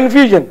म्हणलें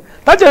कन्फ्युजन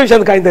ताच्या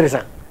विशयान कांय तरी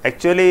सांग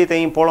एक्चुअली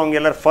थंय पळोवंक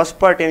गेल्यार फर्स्ट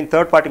पार्टी आनी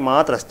थर्ड पार्टी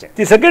मात्र आसचें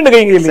ती सेकंड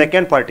खंय गेली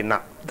सेकंड पार्टी ना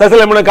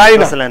तसलें म्हणून कांय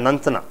ना तसलें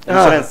नंतना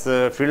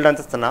इन्शुरन्स फिल्डांत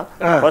आसतना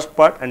फर्स्ट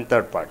पार्ट आनी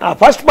थर्ड पार्ट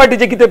फर्स्ट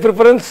पार्टीचे कितें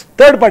प्रिफरन्स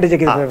थर्ड पार्टीचे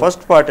कितें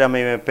फर्स्ट पार्टी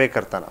आमी पे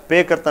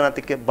करतना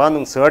तिके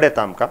बांदूंक चड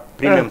येता आमकां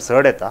प्रिमियम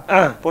चड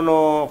येता पूण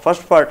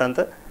फर्स्ट पार्टांत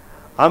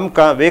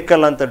आमकां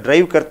व्हेकलांत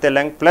ड्रायव्ह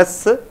करतल्यांक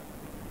प्लस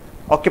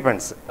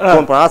ऑक्युपंट्स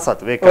कोण पण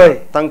आसात व्हेकल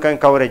तांकां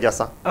कवरेज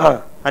आसा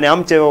आनी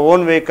आमचे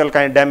ओन व्हेकल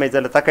कांय डॅमेज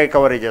जाल्यार ताकाय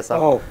कवरेज आसा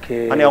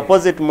आनी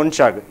ऑपोजीट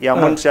मनशाक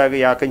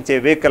या खंयचे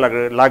व्हेकलाक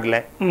लागले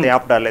ते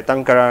आपटाले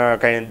तांकां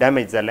कांय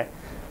डॅमेज जाले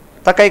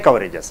ताकाय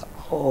कवरेज आसा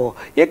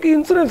एक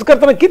इन्शुरन्स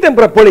करतना कितें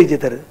पळयचें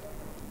तर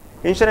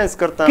इन्शुरन्स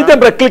करता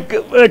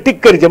कितें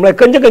टिक करचें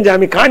म्हळ्यार खंयचे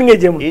आमी काण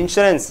घेवचे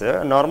इन्शुरन्स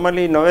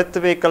नॉर्मली नवेत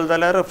व्हेकल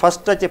जाल्यार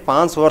फर्स्टाचे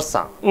 5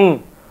 वर्सां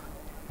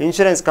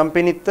इन्शुरन्स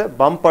कंपनीत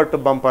बंपर टू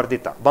बंपर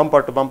दिता बंपर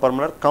टू बंपर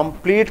म्हळ्यार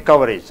कंप्लीट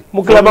कवरेज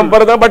मुखल्या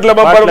बंपर बाटल्या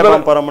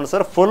बंपर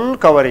म्हणसर फुल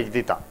कवरेज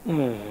दिता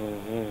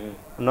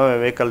नवे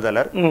व्हेकल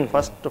जाल्यार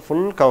फर्स्ट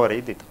फुल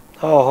कवरेज दिता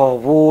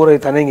पूर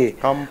येता न्ही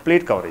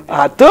कंप्लीट कवरेज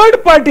थर्ड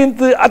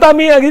पार्टींत आतां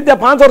आमी त्या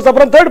 5 वर्सां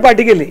पर्यंत थर्ड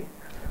पार्टी गेली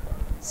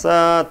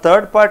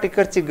थर्ड पार्टी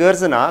करची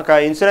गरज ना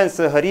काय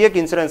इन्शुरन्स हर एक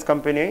इन्शुरन्स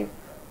कंपनी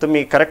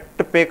तुम्ही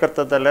करेक्ट पे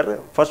करता जाल्यार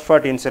फर्स्ट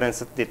पार्टी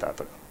इन्शुरन्स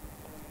दितात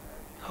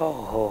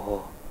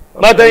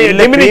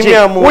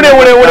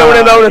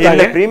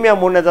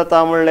प्रीमियम उणें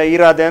जाता म्हणल्यार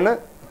इराद्यान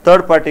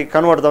थर्ड पार्टी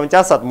कन्वर्ट जावचे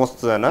आसात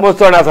मस्त जाण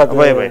आसात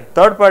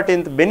थर्ड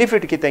पार्टींत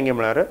बेनिफीट कितें गे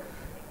म्हळ्यार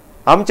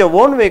आमच्या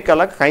ओन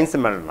व्हेकलाक कांयच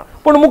मेळना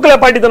पूण मुखल्या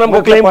पार्टींत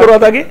आमकां क्लेम करूं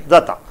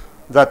जाता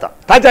जाता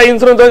ताच्या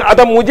इन्शुरन्स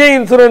आतां मुजे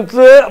इन्शुरन्स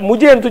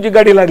मुजी आनी तुजी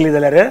गाडी लागली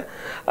जाल्यार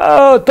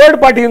थर्ड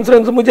पार्टी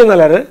इन्शुरन्स मुजें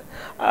जाल्यार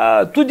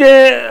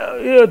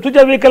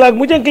तुज्या व्हेकलाक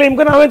मुजें क्लेम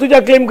करना हांवें तुज्या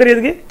क्लेम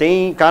करीत की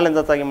तें काल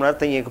जाता की म्हळ्यार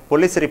थंय एक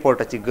पोलीस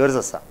रिपोर्टाची गरज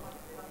आसा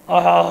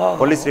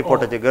पोलीस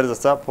रिपोर्टाची गरज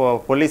आसा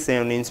पोलीस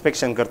येवन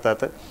इन्स्पेक्शन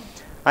करतात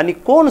आनी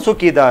कोण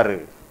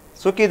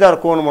चुकीदार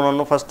कोण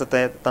म्हणून फर्स्ट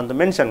ते तांचो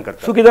मेन्शन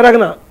करता चुकीदाराक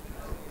ना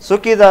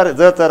चुकीदार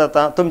जर तर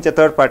आतां तुमचे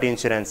थर्ड पार्टी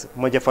इन्शुरन्स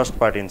म्हणजे फर्स्ट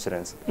पार्टी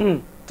इन्शुरन्स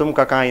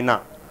तुमकां कांय ना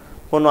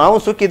पूण हांव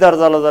चुकीदार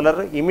जालो जाल्यार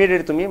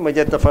इमिडिएट तुमी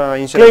म्हजे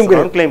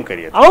इन्शुरन्स क्लेम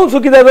करियात हांव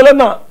चुकीदार जाल्यार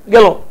ना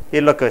गेलो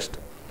इल्लो कश्ट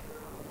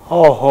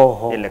हो हो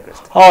हो इल्ले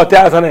कश्ट हो ते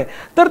आसा न्हय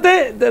तर ते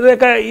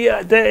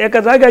एका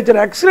जाग्याचेर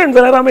एक्सिडेंट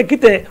जाल्यार हांवें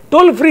कितें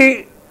टोल फ्री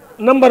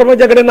नंबर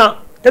म्हजे कडेन ना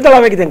तेन्ना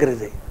हांवें कितें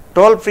करीत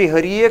टोल फ्री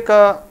हर एक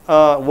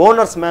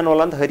ओनर्स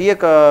मॅन्युअलांत हर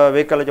एक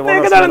व्हेकलाचे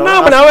ना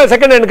पण हांवें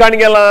सेकंड हँड काण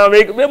गेला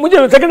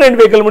म्हणजे सेकंड हँड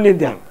व्हेकल म्हणून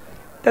त्या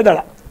ते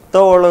धाडा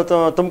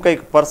तो तुमकां एक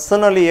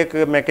पर्सनली एक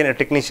मेकॅनिक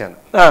टेक्निशियन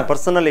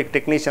पर्सनल एक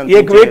टेक्निशियन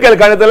एक व्हेकल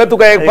काडत जाल्यार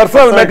तुका एक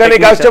पर्सनल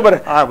मेकॅनिक आसचे बरें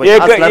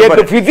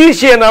एक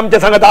फिजिशियन आमच्या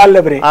सांगात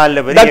आसले बरें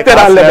डॉक्टर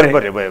आसले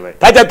बरें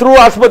ताच्या थ्रू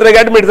आस्पत्रेक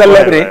एडमीट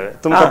जाल्ले बरें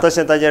तुमकां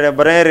तशें ताचे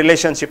बरें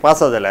रिलेशनशीप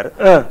आसा जाल्यार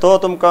तो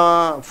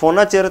तुमकां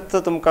फोनाचेरच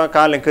तुमकां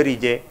काल करी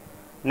जे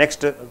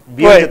नेक्स्ट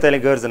बियोचे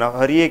गरज ना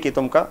हर एक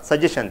तुमकां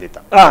सजेशन दिता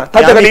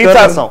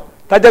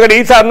ताचे कडेन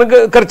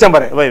विचार करचें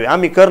बरें वय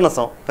आमी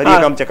करनासा हर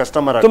एक आमच्या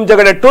कस्टमराक तुमचे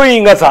कडेन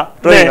टोईंग आसा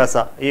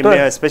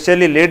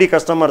स्पेशली लेडी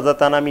कस्टमर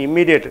जाताना आमी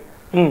इमिडिएट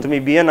तुमी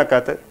भिये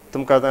नाकात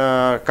तुमकां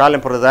काल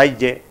परत जायत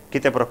जे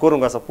कितें पर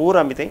करूंक आसा पूर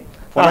आमी तें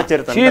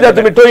फोनाचेर सीधा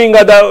तुमी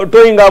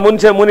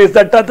टोईंगा मनीस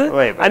धाडटात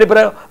आनी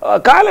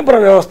काल पर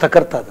वेवस्था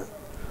करतात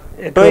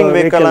टोईंग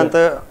व्हेकलांत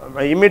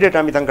इमिडिएट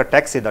आमी तांकां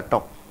टॅक्सी धाडटा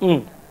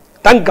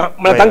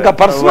तांकां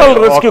पर्सनल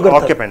रेस्क्यू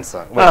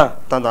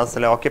ऑक्युपंट्सांक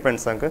आसले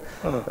ऑक्युपंट्सांक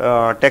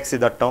टॅक्सी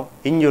धाडटा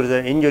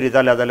इंजुरी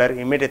जाल्या जाल्यार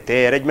इमिडिएट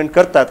ते अरेंजमेंट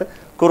करतात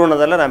करूना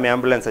जाल्यार आमी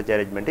ॲम्ब्युलन्साची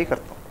अरेंजमेंटूय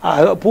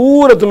करता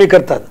पूर तुमी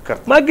करतात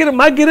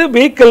मागीर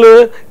व्हेकल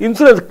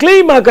इन्शुरन्स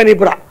क्लेम आका न्ही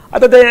पुरा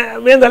आतां ते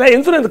मेन जाल्यार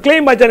इन्शुरन्स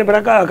क्लेमाचे न्ही पुरा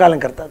काल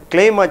करतात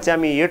क्लेमाचे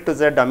आमी ए टू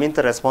झेड आमी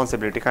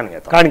रेस्पॉन्सिबिलिटी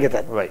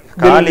घेतात वय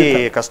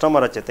खाली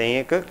कस्टमराचे तें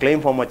एक क्लेम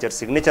फॉर्माचेर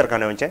सिग्नेचर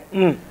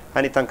काडूचें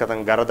आनी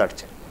तांकां घरा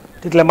धाडचें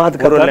तितले मात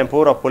करता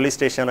पुरो पोलीस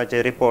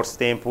स्टेशनाचे रिपोर्ट्स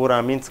ते पूरा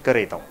आमीच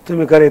करयता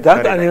तुम्ही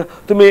करयतात आनी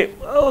तुम्ही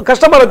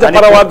कस्टमराच्या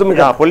परवा तुम्ही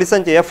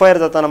पोलिसांचे एफआयआर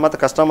जाताना मात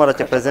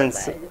कस्टमराचे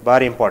प्रेझेन्स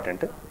बारी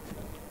इम्पॉर्टंट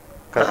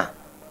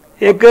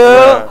एक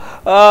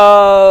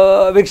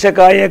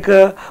वीक्षका एक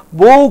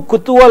भोव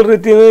कुतूहल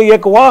रितीन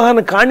एक वाहन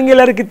काण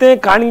गेल्यार कितें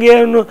काण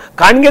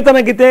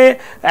घेतना कितें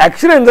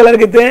एक्सिडेंट जाल्यार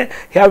कितें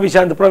ह्या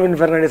विशयांत प्रवीण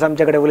फर्नांडीस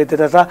आमचे कडेन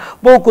उलयत आसा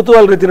भोव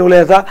कुतूहल रितीन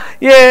उलयत आसा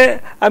हे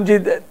आमची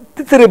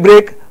तिसरी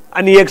ब्रेक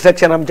आणि एक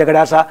सेक्शन आमचे कडेन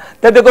आसा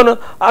ते देखून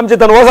आमचे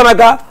थंय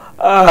वचनाका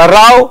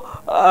राव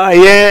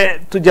हे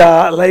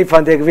तुज्या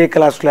लायफांत एक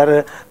व्हेकल आसल्यार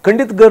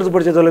खंडीत गरज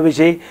पडचे जालो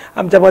विशयी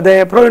आमच्या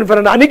मध्ये प्रवीण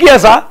फर्नांडीस आनीकय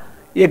आसा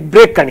एक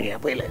ब्रेक काण घेया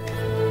पयले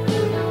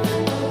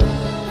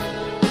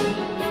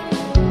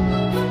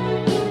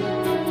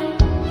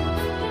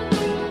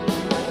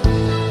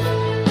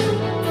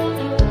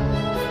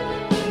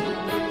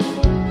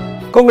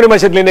कोंकणी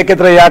भाशेंतली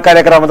नेकेत्र ह्या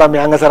कार्यक्रमात आमी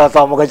हांगासर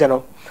आसा मोगाच्यान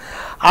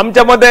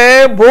आमच्या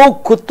मध्ये भोव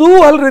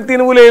कुतूहल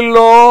रितीन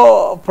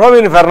उलयल्लो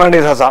प्रवीण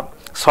फर्नांडीस आसा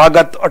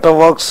स्वागत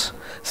ऑटोवर्क्स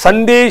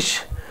संदेश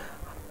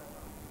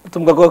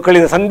तुमकां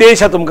कळीत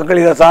संदेश तुमकां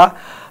कळीत आसा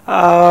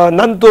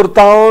नंतूर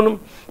टावन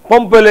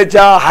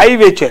पंपोलेच्या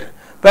हायवेचेर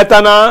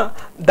वेताना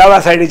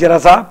दाव्या सायडीचेर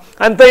आसा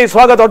आनी थंय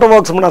स्वागत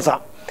ऑटोवर्क्स म्हूण आसा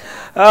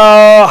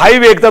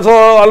हायवेक ताचो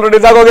ऑलरेडी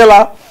जागो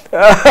गेला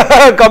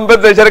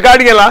कंपेन्सेशन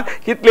कार्ड गेला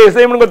कितले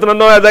दिसय म्हणून करतना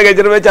नव्या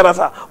जाग्याचेर विचार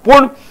आसा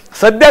पूण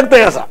सद्याक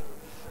थंय आसा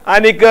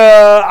आनीक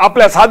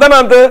आपल्या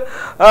साधनांत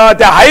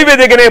त्या हायवे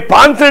देखील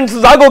 5 सेंट्स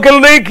जागो केलो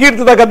न्हय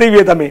कीर्त ताका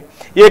दिवयेत आमी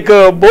एक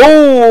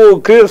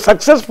भोव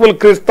सक्सेसफूल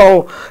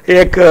क्रिस्तांव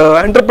एक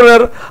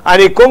एंटरप्रेनर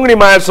आनी कोंकणी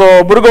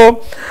मायेचो भुरगो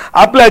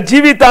आपल्या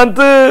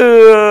जिवितांत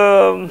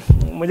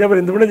म्हज्या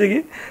पर्यंत म्हणचे की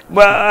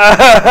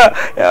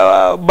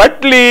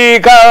बटली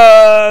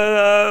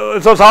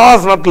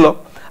साहस नासलो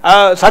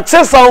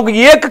सक्सेस जावंक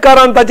एक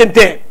कारण ताचें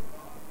तें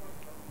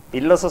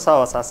इल्लोसो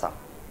साहस आसा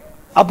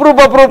अप्रूप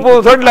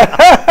सोडला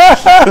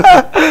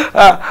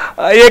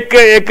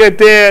एक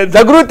ते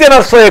जागृतीन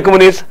आसतो एक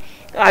मनीस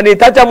आणि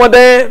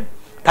त्याच्यामध्ये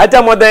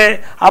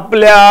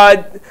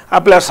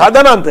आपल्या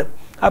साधनांत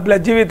आपल्या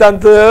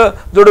जिवितांत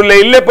जोडून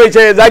इल्ले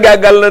पयशे जाग्याक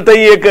घालून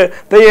थंय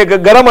एक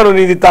घरा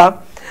मांडून दिता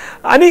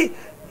आणि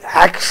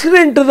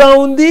ऍक्सिडेंट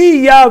जावन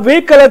दी या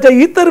व्हेकलाच्या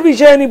इतर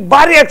विशयांनी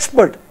बारी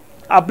एक्सपर्ट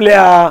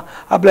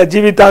आपल्या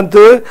जिवितांत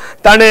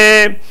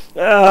ताणें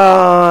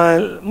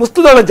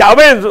मुस्तुदाणाचे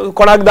हांवें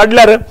कोणाक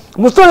धाडल्यार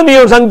मुस्तुदाणी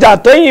येवन सांगता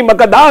थंय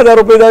म्हाका 10,000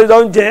 रुपया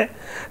जावचे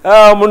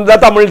म्हूण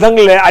जाता म्हणून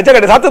सांगलें हाचे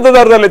कडेन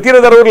 7,000 जाले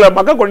 3,000 उरले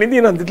म्हाका कोणी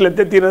दिना तितले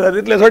ते 3,000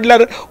 तितले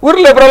सोडल्यार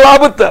उरले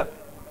प्रलाबत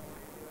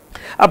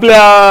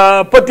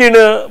आपल्या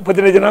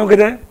पत्नीचें नांव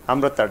कितें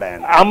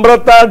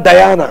अमृता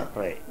डयाना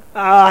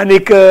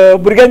आनीक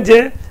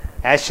भुरग्यांचे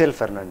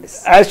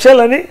ॲशेल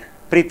आनी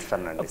प्रीत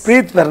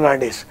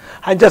फर्नांडीस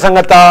हांच्या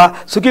सांगाता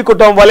सुखी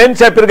कुटुंब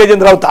वालेन्सिया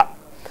पिरगेजीन रावता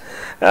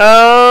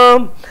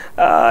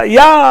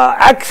या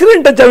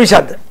ऍक्सिडेंटच्या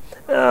विषयात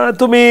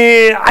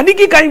तुम्ही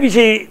आणखी काही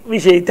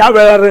विषय त्या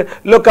वेळार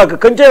लोकांक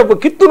खंयच्या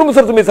कितून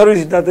तुम्ही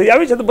सर्व्हिस दितात या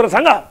विषयात बरं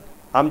सांगा.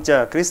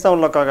 आमच्या क्रिस्तांव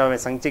लोकांक हांवें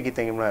सांगचें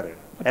कितें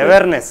म्हळ्यार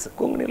अवेअरनेस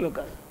कोंकणी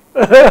लोकांक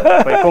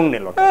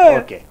कोंकणी लोक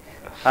ओके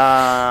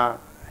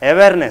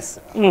अवेअरनेस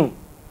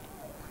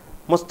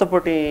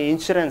मस्तपटी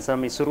इन्शुरन्स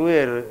आमी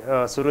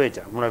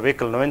सुरवेच्या म्हळ्यार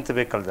व्हेकल नवेंच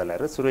व्हेकल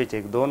जाल्यार सुरवेच्या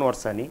 1-2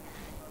 वर्सांनी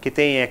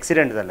कितेंय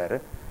एक्सिडेंट जाल्यार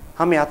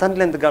आमी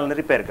हातांतल्यान घालून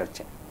रिपेर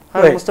करचें.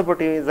 हांवें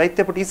मस्तपटी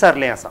जायते पटी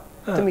विचारलें आसा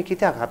तुमी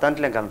कित्याक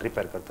हातांतल्यान घालून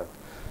रिपेर करतात.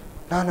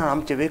 ना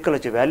आमचे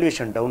व्हेकलाचें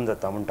वॅल्युएशन डावन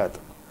जाता म्हणटात.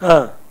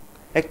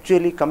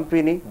 Actually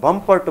company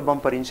bumper to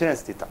bumper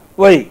insurance दिता.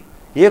 वय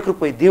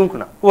 ₹1 दिवंक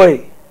ना. वय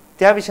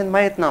त्या विशयान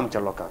माहीत ना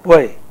आमच्या लोकांक.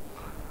 वय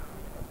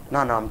ना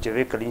आमचे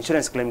व्हेकल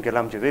इन्शुरन्स क्लेम केला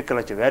आमचे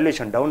व्हेकलाचे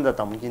वॅल्युएशन डावन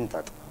जाता म्हणून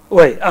चिंतात.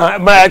 वय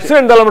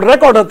ऍक्सिडेंट जाला म्हणजे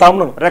रेकॉर्ड जाता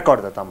म्हणून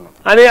रेकॉर्ड जाता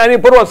म्हणून आणि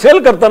परवा सेल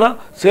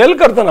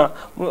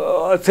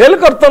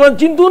करतना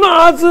चिंतून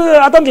आज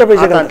हातांतले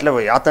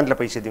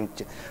पयशे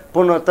दिवचे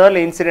पूण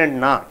तले इन्सिडेंट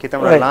ना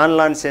कित्याक म्हळ्यार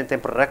ल्हान ते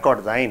रेकॉर्ड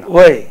जायना.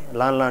 वय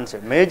ल्हानशे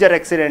major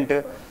accident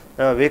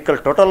vehicle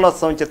total loss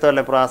जावचे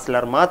तले पुरो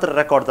आसल्यार मात्र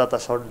रेकॉर्ड जाता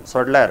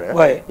सोडल्यार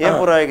हे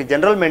पुरो एक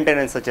जनरल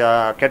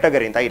मेंटेनन्साच्या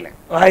कॅटेगरींत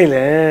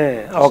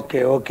आयलें.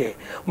 ओके ओके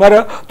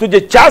बरं तुझे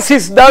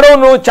चासीस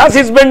दाडोवन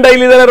चासीस बेंड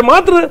आयली जाल्यार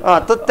मात्र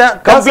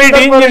कंप्लीट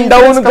इंजिन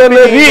डाऊन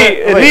केलें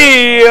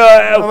री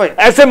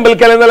असेंबल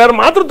केलें जाल्यार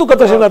मात्र तुका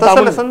तशें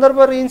जाता.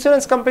 संदर्भात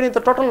इन्शुरन्स कंपनी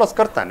टोटल लॉस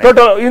करता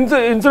टोटल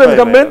इन्शुरन्स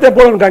कंपनी ते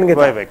पळोवन काण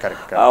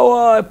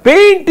घेता.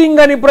 पेंटिंग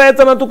आनी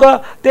प्रयत्न तुका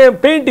ते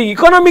पेंटिंग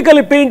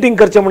इकॉनॉमिकली पेंटिंग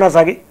करचें म्हण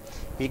आसा गी.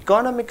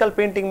 इकॉनॉमिकल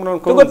पेंटिंग म्हणून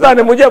कोत्ता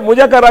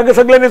मुझ्या घराक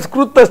सगळ्यांनी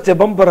स्कृत असते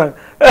बंपरांक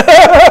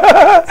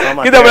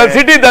कित्याक म्हळ्यार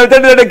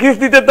सिटी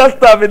किस्ती ते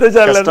आसता आमी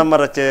तशें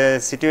कस्टमराचे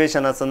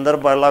सिच्युएशना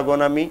संदर्भात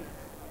लागून आमी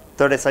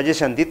थोडे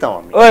सजेशन दिता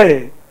आमी. हय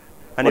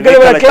आनी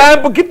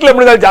क्लॅम्प कितले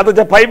म्हण घालचे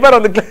आतांच्या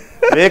फायबरान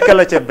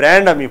व्हेकलाचे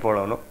ब्रँड आमी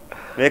पळोवन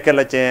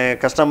व्हेकलाचे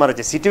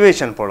कस्टमराचे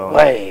सिच्युएशन पळोवन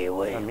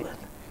आमी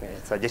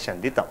सजेशन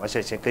दिता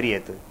अशें करी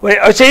येत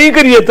अशेंय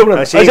करी येत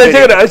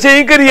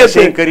अशेंय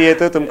करी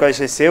येत तुमकां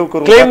अशें सेव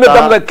करून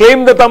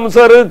क्लेम जाता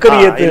सर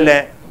करी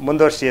येत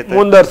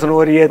मुंदरसून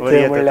वर येत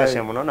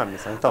अशें म्हणून आमी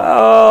सांगता.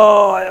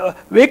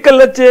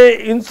 व्हेकलाचे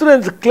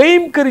इन्शुरन्स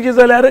क्लेम करचे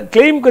जाल्यार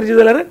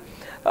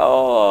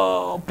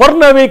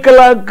पोरना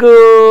व्हेकलाक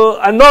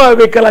आनी नव्या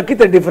व्हेकलाक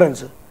कितें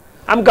डिफरन्स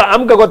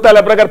आमकां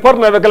कोत्ताल्या प्रकार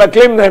पोरना व्हेकलाक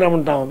क्लेम जायना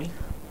म्हणटा आमी.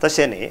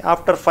 तशें न्ही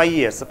आफ्टर 5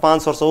 years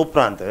 5 वर्सां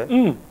उपरांत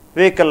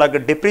व्हेकलाक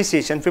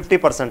डिप्रिसिएशन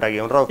 50%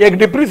 घेवन रावता. एक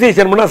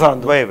डिप्रिसिएशन म्हण आसा.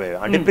 वय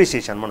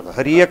डिप्रिसिएशन म्हणटा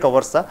हर एक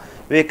वर्सा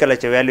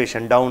व्हेकलाचे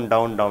वॅल्युएशन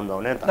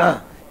डावन येता.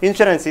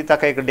 इन्शुरन्स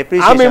ताका एक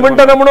डिप्रिसिएशन आमी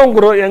म्हणटा म्हणून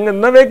करू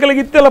हेंगा व्हेकल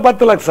कितले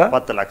 5 लाख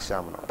 10 लाख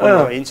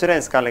म्हणून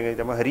इन्शुरन्स काले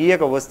हर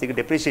एक वस्तीक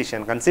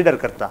डिप्रिसिएशन कन्सिडर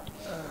करता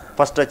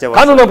फर्स्टाच्या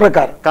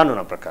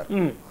कानुना प्रकार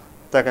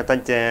ताका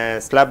तांचे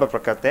स्लॅब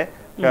प्रकार ते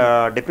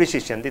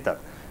डिप्रिसिएशन दितात.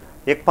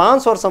 एक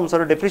 5 वर्सां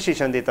म्हणसर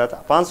डिप्रिसिएशन दितात.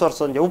 5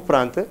 वर्सांच्या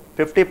उपरांत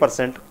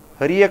 50%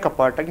 हर एक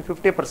पार्टाक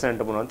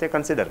 50% म्हणून ते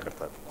कन्सिडर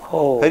करतात.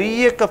 हर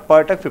एक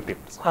पार्टाक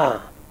 50%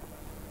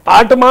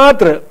 पार्ट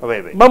मात्र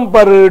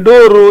बंपर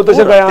डोर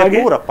तशें काय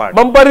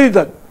बंपर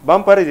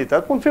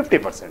दितात पूण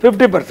 50%.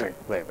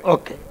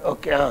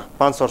 ओके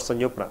 5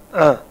 वर्सांच्या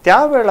उपरांत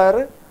त्या वेळार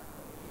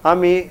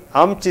आमी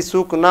आमची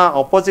चूक ना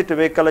ऑपोजीट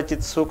व्हेकलाची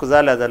चूक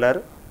जाल्यार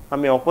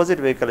आमी ऑपोजीट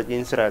व्हेकलाची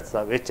इन्शुरन्स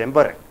वेचचें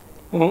बरें.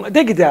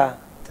 ते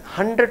कित्याक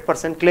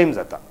 100% क्लेम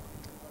जाता.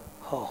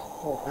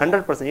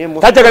 100%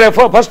 ताचे कडेन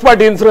फर्स्ट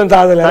पार्टी इन्शुरन्स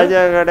आहा जाल्यार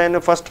ताचे कडेन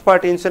फर्स्ट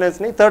पार्टी इन्शुरन्स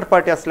न्ही थर्ड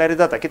पार्टी आसल्यार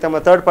जाता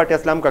कित्याक थर्ड पार्टी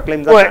आसल्यार आमकां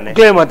क्लेम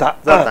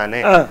जाता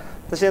न्ही.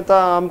 तशें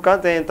आमकां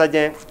तें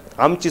ताजें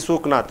आमची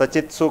चूक ना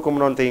ताचीच चूक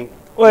म्हणून ती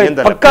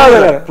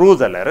प्रूव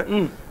जाल्यार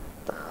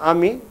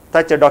आमी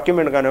ताचे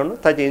डॉक्युमेंट घालून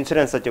ताचे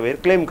इन्शुरन्साचे वयर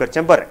क्लेम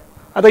करचें बरें.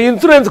 आता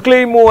इन्शुरन्स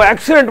क्लेम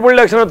ऍक्सिडेंट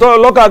म्हणल्या तो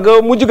लोकांक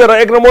मुजगर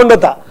एक नंबर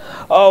जाता.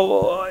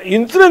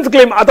 इन्शुरन्स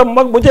क्लेम आता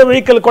मग म्हणजे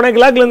व्हेकल कोणाक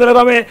लागलें जाल्यार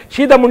हांवें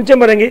सीधा म्हणचें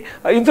मरे गे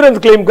इन्शुरन्स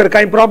क्लेम कर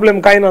कांय प्रॉब्लेम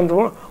कांय ना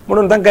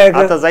म्हणून तांकां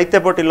आतां जायते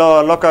फावटी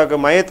लोकांक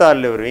मायेता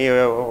आसले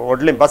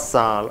व्हडलीं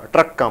बसां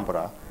ट्रक्कां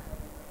पुरा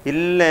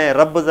इल्लें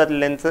रब्ब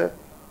जाल्लेंच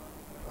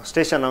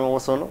स्टेशनाक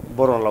वचून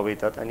बरोवन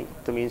वयतात आनी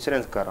तुमी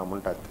इन्शुरन्स करा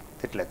म्हणटात.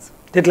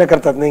 तितले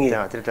करतात न्ही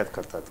तितलेच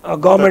करतात.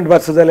 गव्हर्मेंट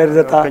बस जाल्यार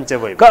जाता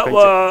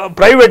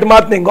प्रायव्हेट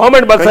मात न्ही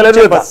गव्हर्मेंट बस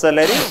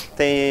जाल्यार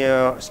ते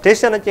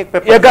स्टेशनाचे एक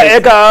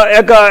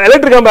एका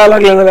इलेक्ट्रिक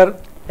लागले जाल्यार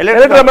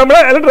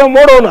इलेक्ट्रिक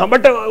मोडोवना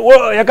बट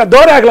एका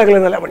दोऱ्याक लागले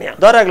जाल्यार म्हणया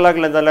दोऱ्याक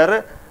लागले जाल्यार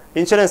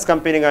इन्शुरन्स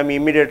कंपनीक आमी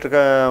इमिडिएट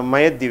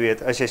माहिती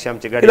दिवेत अशें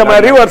आमची गाडी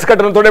रिवर्स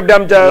कटून थोडे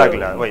आमच्या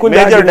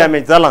मेजर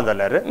डॅमेज जाला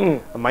जाल्यार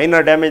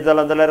मायनर डॅमेज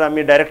जाला जाल्यार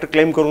आमी डायरेक्ट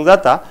क्लेम करूंक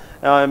जाता.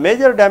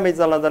 मेजर डॅमेज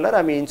जाला जाल्यार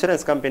आमी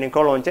इन्शुरन्स कंपनीक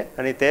कळोवचें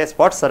आनी ते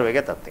स्पॉट सर्वे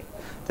घेतात.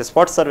 ते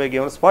स्पॉट सर्वे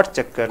घेवन स्पॉट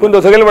चेक कर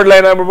सगळे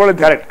म्हटलं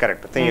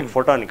करेक्ट ते एक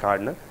फोटो आनी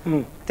काडन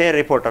ते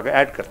रिपोर्टाक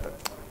ऍड करतात.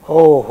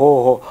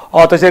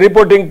 हो तशें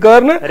रिपोर्टिंग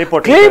करन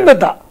क्लेम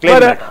जाता.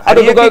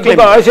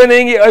 अशें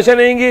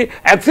न्ही की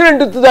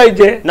एक्सिडेंट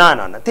जायचे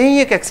ना ते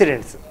एक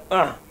एक्सिडेंट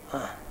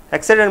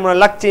ऍक्सिडेंट म्हणून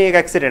लागची एक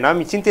ऍक्सिडेंट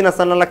आम्ही चिंती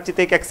नासतना लागची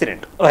ते एक ऍक्सिडेंट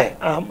हय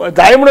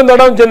जाय म्हणून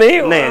धाडोवचें न्ही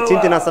नाही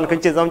चिंती नासतना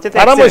खंयचे जावचे ते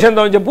आरामोशान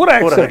जावचें पुरो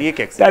एक ऍक्सिडेंट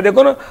accident. त्या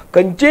देखून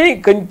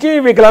खंयचेय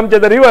व्हेकल आमचे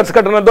रिवर्स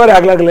काडटना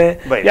दोऱ्याक लागले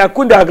बरें. या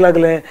कुंद्याक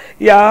लागले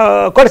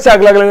या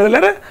कडश्याक लागले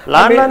जाल्यार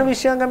ल्हान ल्हान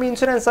विशयांक आमी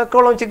इन्शुरन्स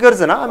कळोवची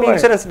गरज ना आमी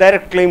इन्शुरन्स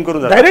डायरेक्ट क्लेम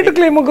करून जाता डायरेक्ट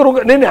क्लेम करूंक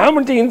नाही हांव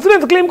म्हणजे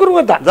इन्शुरन्स क्लेम करूंक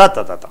जाता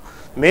जाता जाता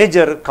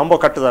मेजर खांबो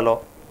कट जालो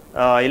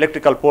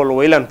इलेक्ट्रिकल पोल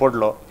वयल्यान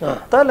पडलो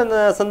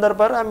त्या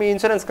संदर्भात आमी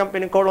इन्शुरन्स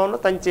कंपनी कळोवन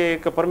तांचे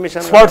एक परमिशन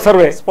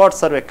स्पॉट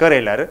सर्वे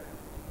करयल्यार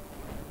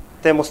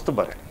ते मस्त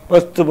बरें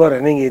मस्त बरें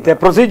न्ही ते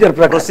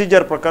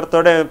प्रोसिजर प्रकार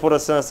थोडे पुरो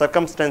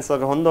सर्कमस्टन्स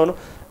होंदोवन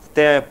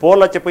ते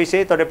पोलाचे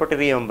पयशे थोडे पटी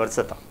रिएम्बर्स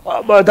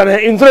जाता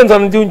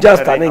इन्शुरन्स दिवचे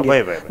आसता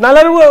न्ही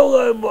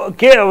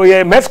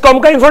नाल्यार मॅस्कॉम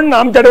काय फंड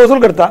आमच्या कडेन वसूल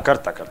करता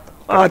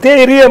करता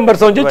ते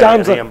रिएम्बर्सांचे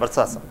चान्स रिएम्बर्स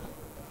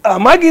आसा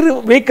मागीर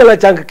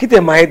व्हेकलाच्या कितें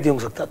माहिती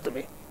दिवंक शकतात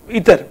तुमी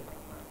इतर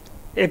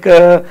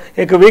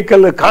एक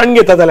व्हेकल खाण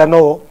घेता जाल्यार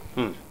न्हू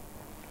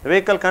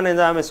व्हेकल खाणे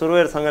आमी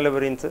सुरवेर सांगले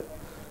बरींच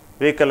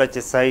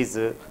व्हेकलाची सायज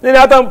नाही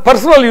आतां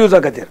पर्सनल युजा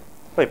खातीर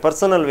पळय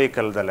पर्सनल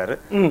व्हेकल जाल्यार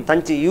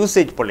तांची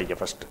युसेज पळयचे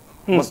फर्स्ट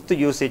मस्त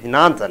युसेज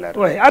ना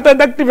जाल्यार आतां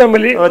धाकटी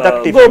फॅमिली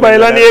दोन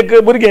बायल आनी एक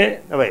भुरगें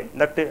हय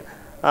धाकटे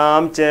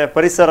आमचे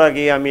परिसराक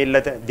आमी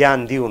इल्लें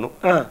ध्यान दिवन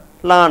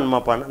ल्हान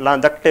मापान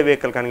ल्हान धाकटे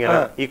व्हेकल खाण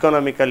गेला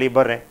इकॉनॉमिकली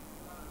बरें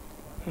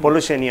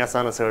पोल्युशन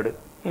आसाना चड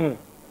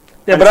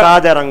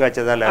साद्या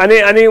रंगाचे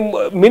जाल्यार आनी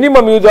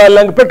मिनिमम यूज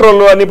जाल्यांक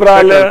पेट्रोल आनी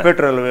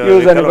petrol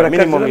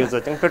minimum use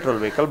petrol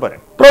vehicle बरें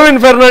प्रवीण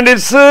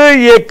फर्नांडीस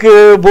एक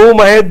भोव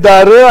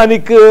माहेतदार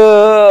आनीक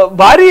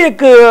भारी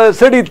एक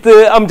सडीत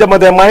आमच्या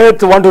मध्ये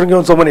माहेत वांटून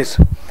घेवचो मनीस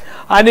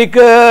आनीक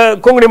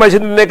कोंकणी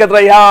भाशेंत नेकत्रा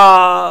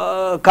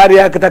ह्या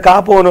कार्याक ताका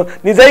आपोवन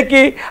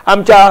निजायकी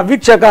आमच्या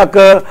वीक्षकाक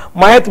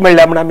माहेत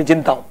मेळ्ळ्या म्हण आमी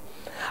चिंता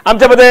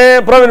आमच्या मध्ये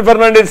प्रवीण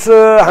फर्नांडीस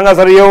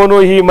हांगासर येवन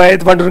ही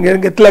माहिती वांटून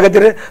घेतल्या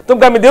खातीर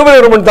तुमकां आमी देव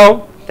बरें म्हणटा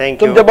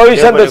तुमच्या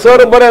भविष्यात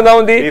सर बरें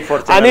जावं दी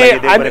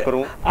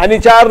आनी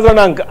 4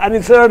 जाणांक आनी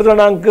चड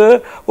जाणांक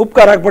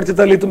उपकाराक पडची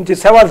तरी तुमची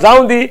सेवा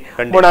जावं दी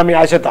म्हण आमी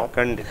आशेता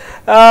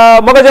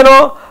म्हाका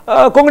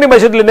जेन्ना कोंकणी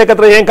भाशेंतले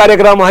नेकत्र हे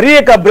कार्यक्रम हर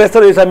एक ब्रेस्त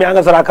दीस आमी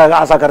हांगासर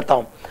आसा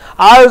करता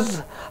आज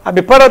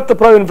आमी परत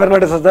प्रवीण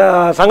फर्नांडीस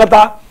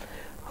सांगता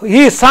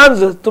ही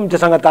सांज तुमच्या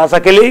सांगता आसा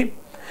केली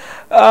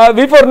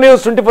V4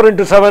 न्यूज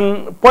 24/7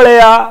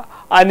 पळया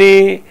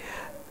आणि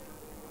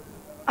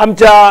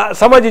आमच्या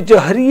समाजाचे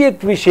हर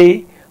एक विषय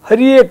हर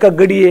एक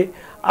घडये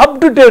अप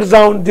टू डेट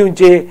जावन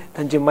दिवचे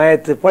तांची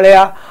माहिती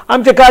पळया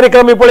आमचे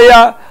कार्यक्रम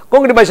पळया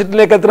कोंकणी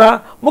भाशेंतले एकत्र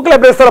मुखल्या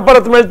प्रेस्तार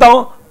परत मेळटा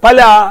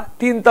फाल्यां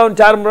 3 ते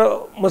 4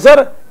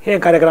 म्हणसर हे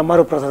कार्यक्रम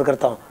मारू प्रसाद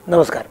करता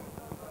नमस्कार.